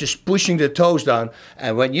 I was just pushing the toes down.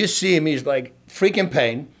 And when you see him, he's like freaking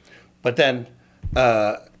pain. But then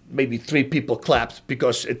maybe 3 people clapped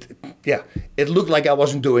because it looked like I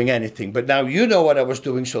wasn't doing anything. But now you know what I was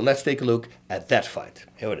doing, so let's take a look at that fight.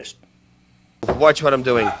 Here it is. Watch what I'm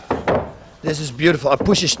doing. This is beautiful. I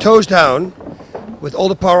push his toes down with all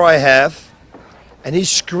the power I have, and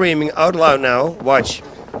he's screaming out loud now. Watch.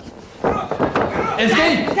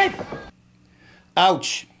 Escape!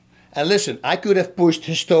 Ouch. And listen, I could have pushed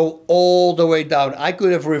his toe all the way down. I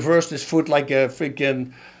could have reversed his foot like a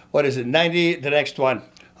freaking, 90, the next one,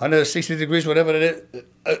 160 degrees, whatever it is,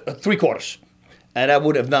 3/4. And that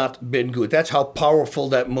would have not been good. That's how powerful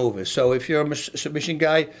that move is. So if you're a submission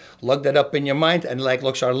guy, lock that up in your mind. And leg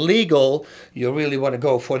locks are legal. You really want to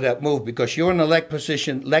go for that move because you're in a leg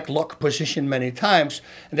lock position many times.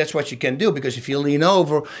 And that's what you can do because if you lean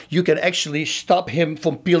over, you can actually stop him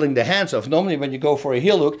from peeling the hands off. Normally when you go for a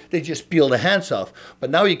heel hook, they just peel the hands off. But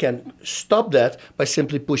now you can stop that by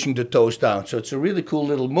simply pushing the toes down. So it's a really cool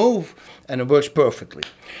little move and it works perfectly.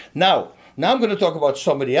 Now I'm going to talk about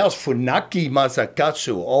somebody else, Funaki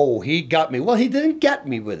Masakatsu. Oh, he got me. Well, he didn't get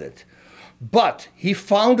me with it. But he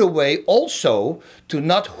found a way also to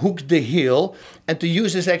not hook the heel and to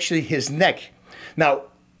use his neck. Now,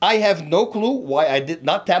 I have no clue why I did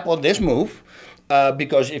not tap on this move.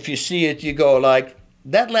 Because if you see it, you go like,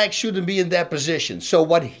 that leg shouldn't be in that position. So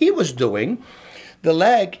what he was doing, the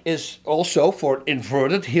leg is also for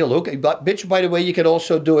inverted heel hook, which, by the way, you can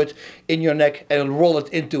also do it in your neck and roll it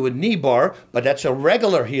into a knee bar, but that's a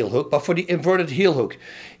regular heel hook. But for the inverted heel hook,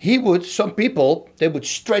 some people, they would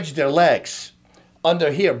stretch their legs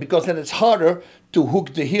under here because then it's harder to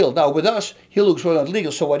hook the heel. Now, with us, heel hooks were not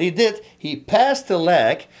legal. So what he did, he passed the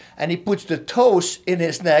leg and he puts the toes in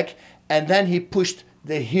his neck and then he pushed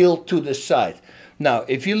the heel to the side. Now,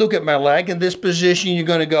 if you look at my leg in this position, you're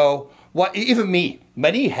going to go, what, even me,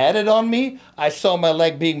 when he had it on me, I saw my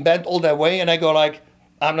leg being bent all that way and I go like,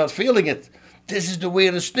 I'm not feeling it. This is the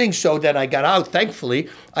weirdest thing. So then I got out, thankfully,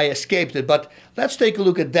 I escaped it. But let's take a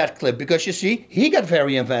look at that clip because you see, he got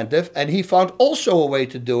very inventive and he found also a way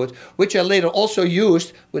to do it, which I later also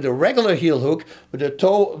used with a regular heel hook, with a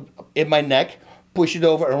toe in my neck, push it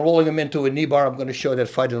over and rolling him into a knee bar. I'm going to show that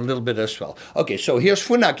fight in a little bit as well. Okay, so here's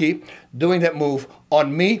Funaki doing that move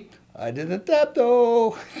on me. I didn't tap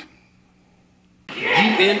though.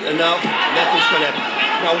 Deep in enough, nothing's going to happen.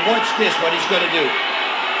 Now watch this, what he's going to do.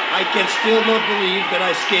 I can still not believe that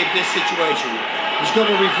I escaped this situation. He's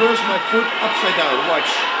going to reverse my foot upside down,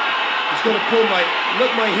 watch. He's going to pull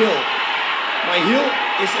look my heel. My heel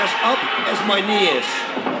is as up as my knee is.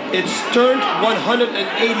 It's turned 180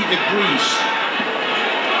 degrees.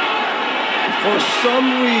 For some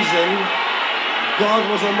reason, God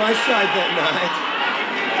was on my side that night,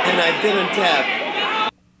 and I didn't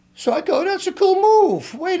tap. So I go, that's a cool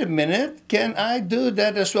move. Wait a minute, can I do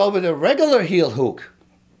that as well with a regular heel hook?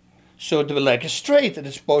 So the leg is straight and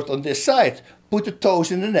it's both on this side. Put the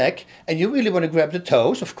toes in the neck, and you really want to grab the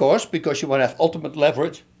toes, of course, because you want to have ultimate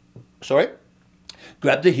leverage. Sorry.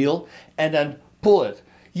 Grab the heel and then pull it.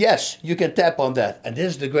 Yes, you can tap on that. And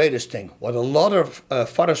this is the greatest thing. What a lot of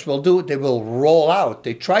fighters will do, they will roll out.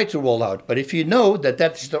 They try to roll out. But if you know that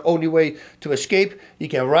that's the only way to escape, you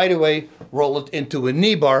can right away roll it into a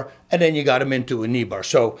knee bar, and then you got him into a knee bar.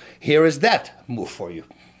 So here is that move for you.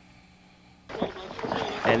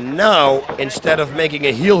 And now, instead of making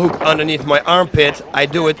a heel hook underneath my armpit, I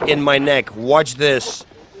do it in my neck. Watch this.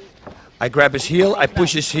 I grab his heel, I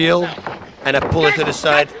push his heel, and I pull it to the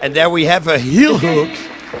side. And there we have a heel hook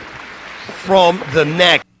from the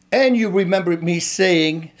neck. And you remember me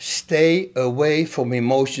saying, stay away from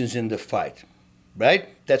emotions in the fight. Right?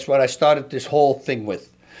 That's what I started this whole thing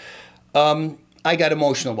with. I got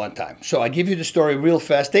emotional one time. So I give you the story real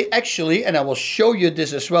fast. They actually, and I will show you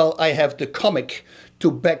this as well, I have the comic to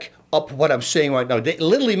back up what I'm saying right now. They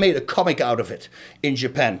literally made a comic out of it in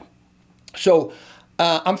Japan. So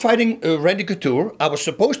I'm fighting Randy Couture. I was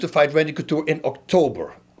supposed to fight Randy Couture in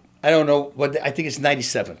October. I don't know, I think it's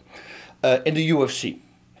 97 in the UFC.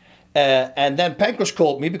 And then Pancras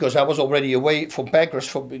called me because I was already away from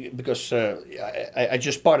Pancras because I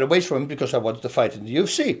just parted ways from him because I wanted to fight in the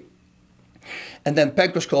UFC. And then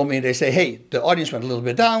Pancras called me and they say, hey, the audience went a little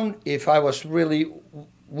bit down. If I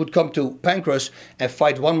would come to Pancras and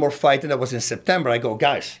fight one more fight, and that was in September, I go,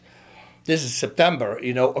 guys, this is September,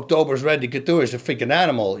 you know, October's Randy Couture is a freaking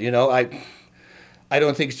animal, you know, I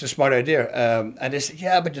don't think it's a smart idea. And they said,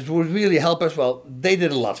 yeah, but it would really help us. Well, they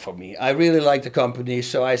did a lot for me. I really like the company,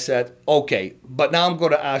 so I said, okay, but now I'm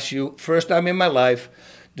going to ask you, first time in my life,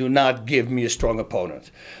 do not give me a strong opponent,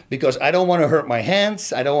 because I don't want to hurt my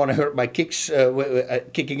hands. I don't want to hurt my kicks,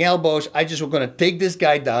 kicking elbows. I just want to take this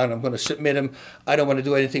guy down. I'm going to submit him. I don't want to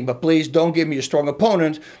do anything, but please don't give me a strong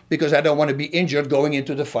opponent because I don't want to be injured going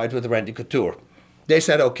into the fight with Randy Couture. They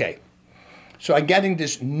said, okay. So I'm getting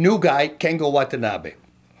this new guy, Kengo Watanabe.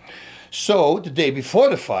 So the day before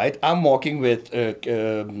the fight, I'm walking with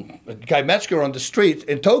Guy Metzger on the street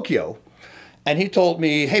in Tokyo. And he told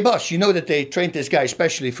me, hey, boss, you know that they trained this guy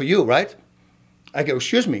especially for you, right? I go,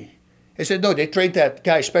 excuse me? He said, no, they trained that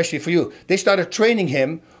guy especially for you. They started training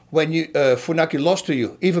him when Funaki lost to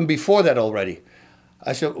you, even before that already.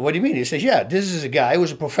 I said, what do you mean? He says, yeah, this is a guy who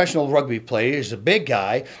was a professional rugby player. He's a big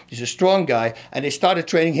guy. He's a strong guy. And they started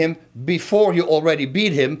training him before you already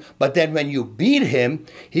beat him. But then when you beat him,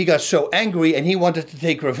 he got so angry and he wanted to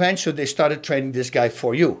take revenge. So they started training this guy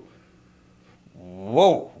for you.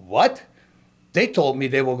 Whoa, what? They told me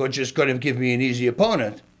they were just going to give me an easy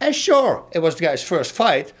opponent. And sure, it was the guy's first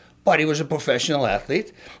fight, but he was a professional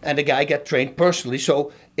athlete. And the guy got trained personally,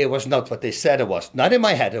 so it was not what they said it was. Not in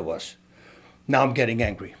my head it was. Now I'm getting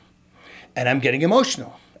angry. And I'm getting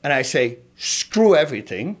emotional. And I say, screw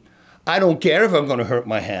everything. I don't care if I'm going to hurt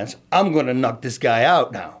my hands. I'm going to knock this guy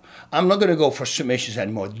out now. I'm not going to go for submissions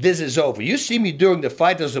anymore. This is over. You see me during the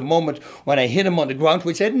fight, there's a moment when I hit him on the ground,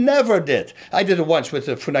 which I never did. I did it once with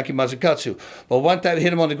Funaki Masakatsu. But one time I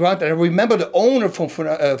hit him on the ground, and I remember the owner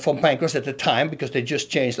from Pancras at the time, because they just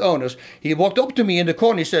changed owners. He walked up to me in the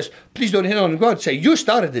corner. He says, please don't hit him on the ground. Say, you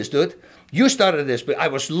started this, dude. You started this. But I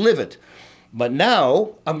was livid. But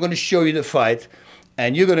now I'm going to show you the fight,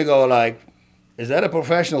 and you're going to go like, is that a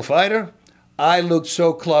professional fighter? I looked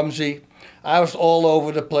so clumsy. I was all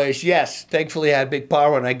over the place. Yes, thankfully I had big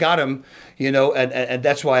power and I got him, you know, and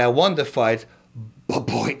that's why I won the fight. But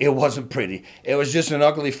boy, it wasn't pretty. It was just an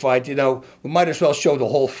ugly fight, you know. We might as well show the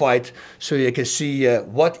whole fight so you can see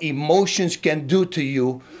what emotions can do to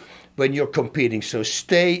you when you're competing. So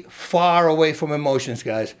stay far away from emotions,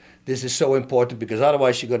 guys. This is so important because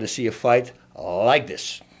otherwise you're going to see a fight like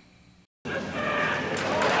this.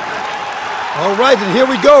 All right, and here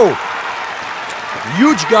we go.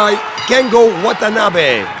 Huge guy, Kengo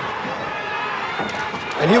Watanabe.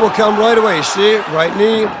 And he will come right away, see? Right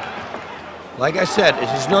knee. Like I said, it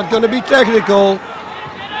is not going to be technical.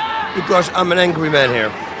 because I'm an angry man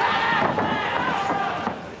here.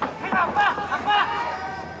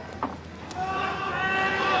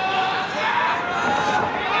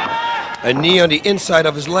 A knee on the inside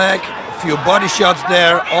of his leg, a few body shots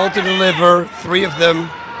there, all to the liver, 3 of them.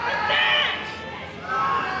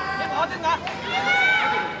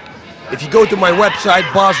 If you go to my website,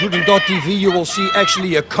 basrudin.tv, you will see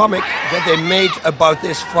actually a comic that they made about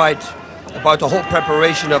this fight, about the whole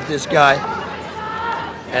preparation of this guy,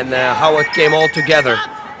 and how it came all together.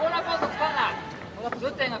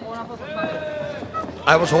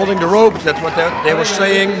 I was holding the ropes, that's what they were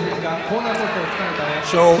saying.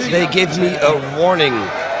 So they gave me a warning.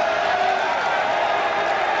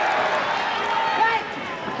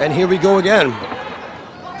 And here we go again.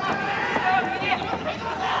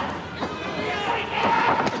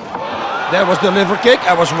 That was the liver kick.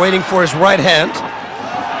 I was waiting for his right hand.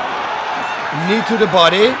 Knee to the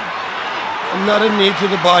body. Another knee to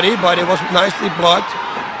the body, but it was nicely blocked.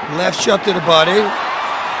 Left shot to the body.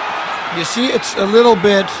 You see, it's a little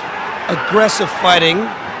bit aggressive fighting.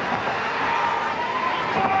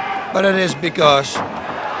 But it is because,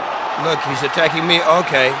 look, he's attacking me.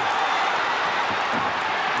 Okay.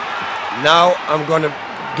 Now I'm going to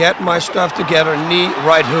get my stuff together. Knee,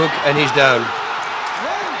 right hook, and he's down. 1,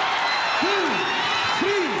 2,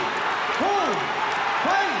 3, 4,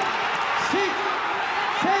 5, 6,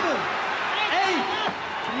 7, 8,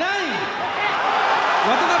 9.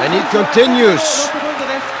 And he continues,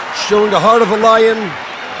 showing the heart of a lion.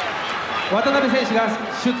 渡辺選手が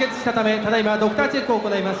出血したため、ただいまドクターチェックを行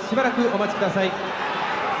います。しばらくお待ちください。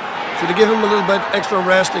 So to give him a little bit extra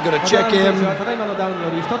rest, they're going to check him. ただいまのダウンによ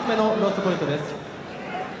り1つ目のロストポイントです。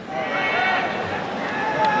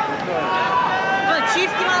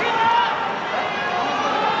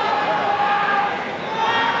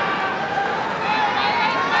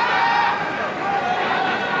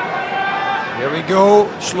Here we go,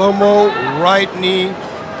 slow-mo, right knee,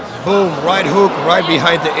 boom, right hook, right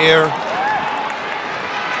behind the ear.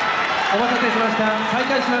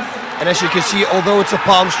 And as you can see, although it's a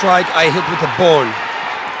palm strike, I hit with the bone.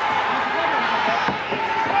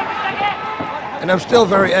 And I'm still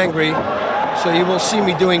very angry, so you will see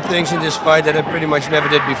me doing things in this fight that I pretty much never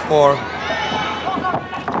did before.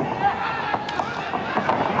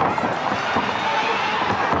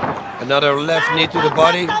 Another left knee to the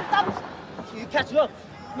body. You catch up.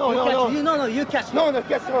 No, you catch. No,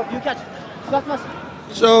 catch up. You catch.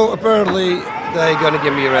 So apparently they're gonna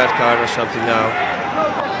give me a red card or something now.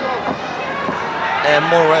 And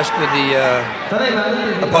more rest to the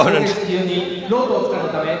opponent.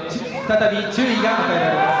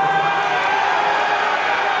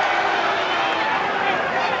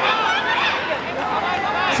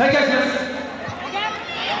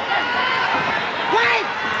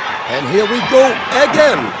 And here we go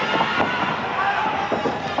again.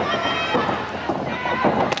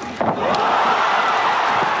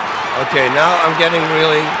 Okay, now I'm getting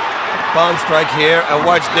really palm strike here. And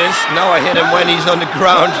watch this. Now I hit him when he's on the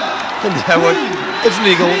ground. And it's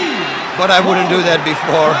legal, but I wouldn't do that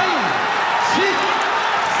before.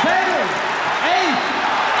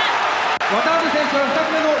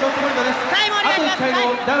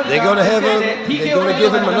 They're gonna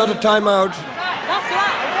give him another timeout.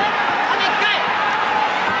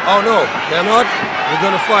 Oh no, they're not. They're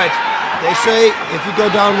gonna fight. They say if you go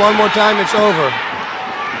down one more time, it's over.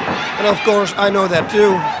 And of course, I know that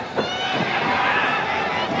too.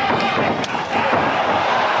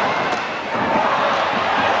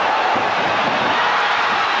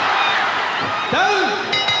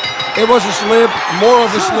 It was a slip, more of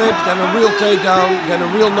a slip than a real takedown, than a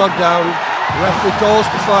real knockdown. The referee calls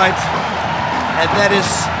the fight, and that is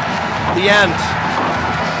the end.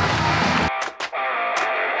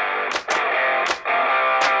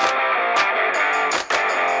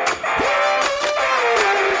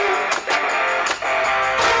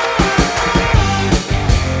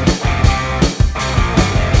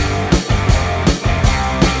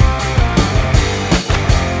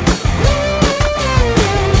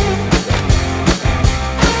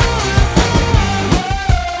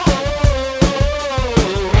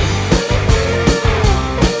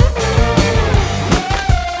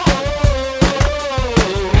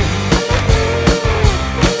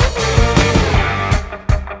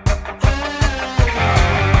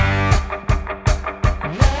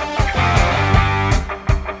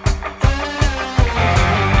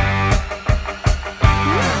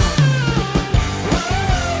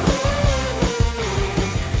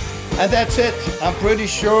 And that's it. I'm pretty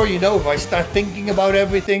sure, you know, if I start thinking about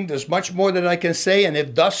everything, there's much more that I can say. And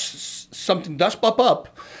if something does pop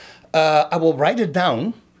up, I will write it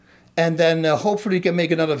down And then hopefully you can make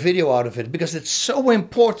another video out of it, because it's so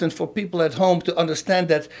important for people at home to understand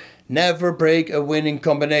that never break a winning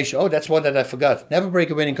combination. Oh, that's one that I forgot. Never break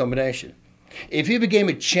a winning combination. If you became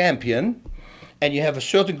a champion and you have a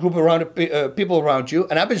certain group around people around you,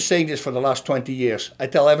 and I've been saying this for the last 20 years, I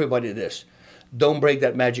tell everybody this: don't break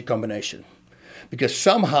that magic combination, because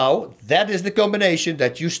somehow that is the combination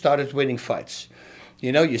that you started winning fights.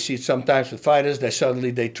 You know, you see it sometimes with fighters.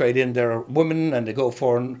 They trade in their women and they go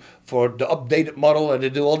for the updated model and they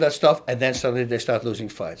do all that stuff, and then suddenly they start losing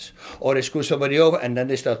fights. Or they screw somebody over and then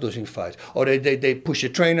they start losing fights. Or they push a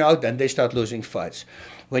trainer out and they start losing fights.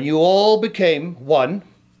 When you all became one,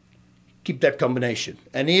 keep that combination.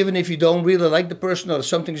 And even if you don't really like the person or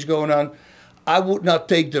something's going on, I would not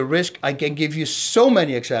take the risk. I can give you so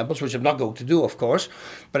many examples, which I'm not going to do, of course,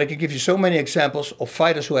 but I can give you so many examples of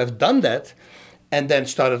fighters who have done that and then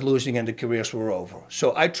started losing and the careers were over.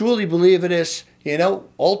 So I truly believe it is, you know,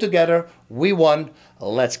 all together, we won.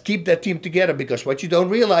 Let's keep that team together, because what you don't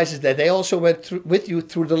realize is that they also went with you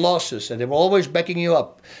through the losses, and they were always backing you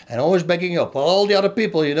up and always backing you up. All the other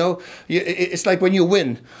people, you know, it's like when you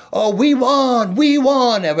win. Oh, we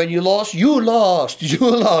won. And when you lost, you lost.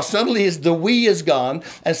 Suddenly the we is gone,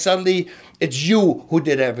 and suddenly it's you who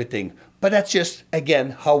did everything. But that's just,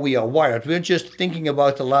 again, how we are wired. We're just thinking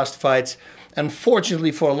about the last fights.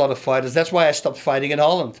 Unfortunately for a lot of fighters, that's why I stopped fighting in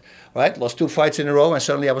Holland, right? Lost 2 fights in a row, and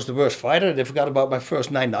suddenly I was the worst fighter. They forgot about my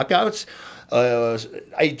first 9 knockouts.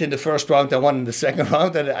 8 in the first round and 1 in the second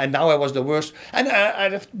round, and now I was the worst. And I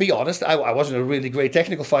have to be honest, I wasn't a really great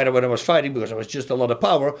technical fighter when I was fighting, because I was just a lot of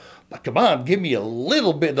power. But come on, give me a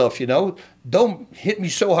little bit of, you know, don't hit me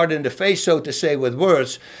so hard in the face, so to say, with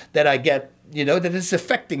words that I get, you know, that it's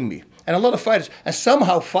affecting me. And a lot of fighters, and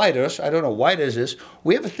somehow fighters, I don't know why this is,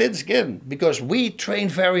 we have a thin skin because we train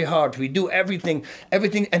very hard. We do everything,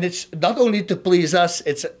 and it's not only to please us,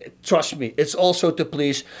 trust me, it's also to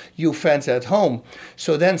please you fans at home.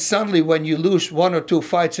 So then suddenly when you lose 1 or 2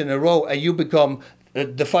 fights in a row and you become,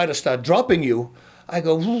 the fighters start dropping you, I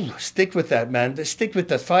go, stick with that, man. Stick with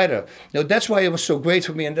that fighter. You know, that's why it was so great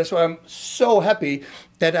for me, and that's why I'm so happy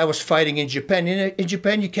that I was fighting in Japan. In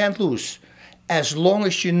Japan, you can't lose, as long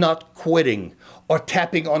as you're not quitting or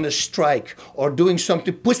tapping on a strike or doing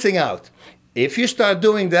something, pushing out. If you start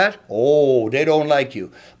doing that, oh, they don't like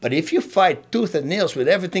you. But if you fight tooth and nails with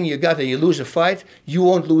everything you got and you lose a fight, you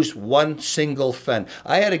won't lose 1 single fan.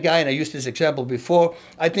 I had a guy, and I used this example before,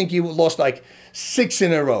 I think he lost like 6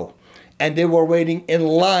 in a row. And they were waiting in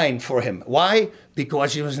line for him. Why?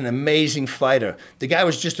 Because he was an amazing fighter. The guy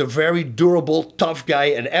was just a very durable, tough guy,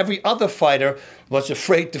 and every other fighter was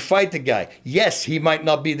afraid to fight the guy. Yes, he might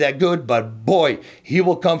not be that good, but boy, he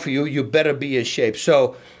will come for you. You better be in shape.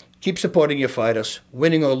 So keep supporting your fighters,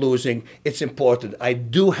 winning or losing. It's important. I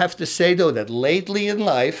do have to say, though, that lately in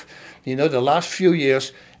life, you know, the last few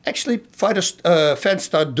years, actually fans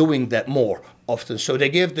start doing that more often. So they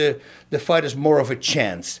give the fighters more of a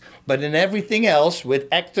chance. But in everything else, with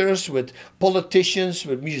actors, with politicians,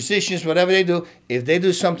 with musicians, whatever they do, if they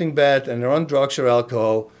do something bad and they're on drugs or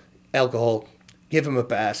alcohol, give them a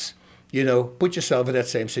pass. You know, put yourself in that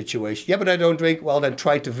same situation. Yeah, but I don't drink. Well, then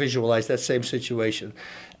try to visualize that same situation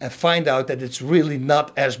and find out that it's really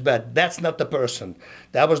not as bad. That's not the person.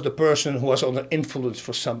 That was the person who was under influence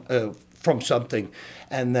from something.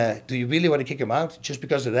 And do you really want to kick him out just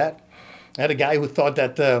because of that? I had a guy who thought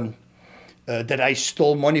that that I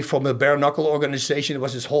stole money from a bare knuckle organization. It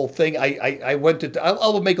was his whole thing. I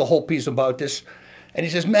will make a whole piece about this. And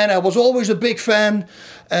he says, man, I was always a big fan,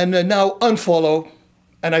 and now unfollow.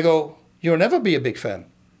 And I go, you'll never be a big fan.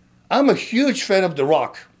 I'm a huge fan of The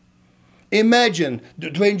Rock. Imagine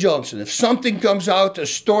Dwayne Johnson, if something comes out, a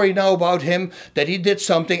story now about him, that he did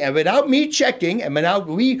something, and without me checking, and without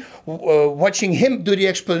me watching him do the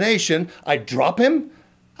explanation, I drop him.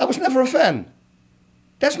 I was never a fan.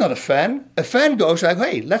 That's not a fan. A fan goes like,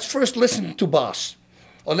 hey, let's first listen to Boss.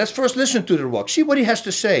 Or let's first listen to The Rock, see what he has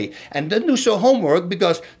to say, and then do some homework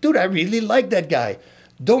because, dude, I really like that guy.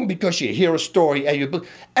 Don't because you hear a story and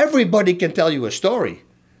everybody can tell you a story.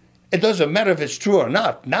 It doesn't matter if it's true or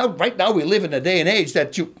not. Right now we live in a day and age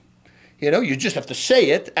that you just have to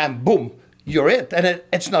say it and boom, you're it. And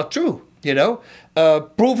it's not true, you know.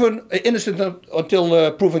 Proven innocent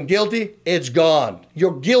until proven guilty, it's gone.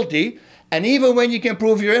 You're guilty. And even when you can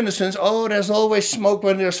prove your innocence, oh, there's always smoke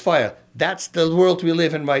when there's fire. That's the world we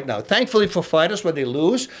live in right now. Thankfully for fighters, when they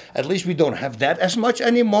lose, at least we don't have that as much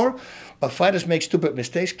anymore. But fighters make stupid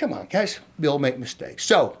mistakes. Come on, guys, we all make mistakes.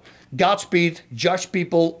 So, Godspeed, judge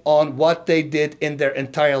people on what they did in their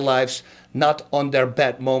entire lives, not on their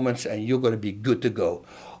bad moments, and you're going to be good to go.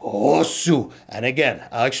 Hosu. And again,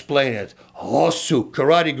 I'll explain it. Hosu,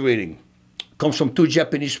 karate greeting, comes from two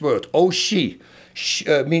Japanese words. Oshi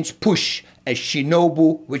means push, and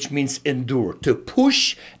shinobu, which means endure. To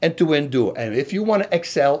push and to endure. And if you want to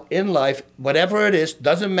excel in life, whatever it is,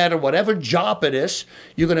 doesn't matter, whatever job it is,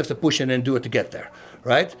 you're going to have to push and endure to get there.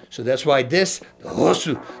 Right? So that's why this,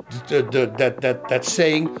 hosu, that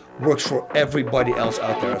saying works for everybody else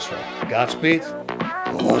out there as well. Godspeed.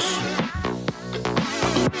 Hosu.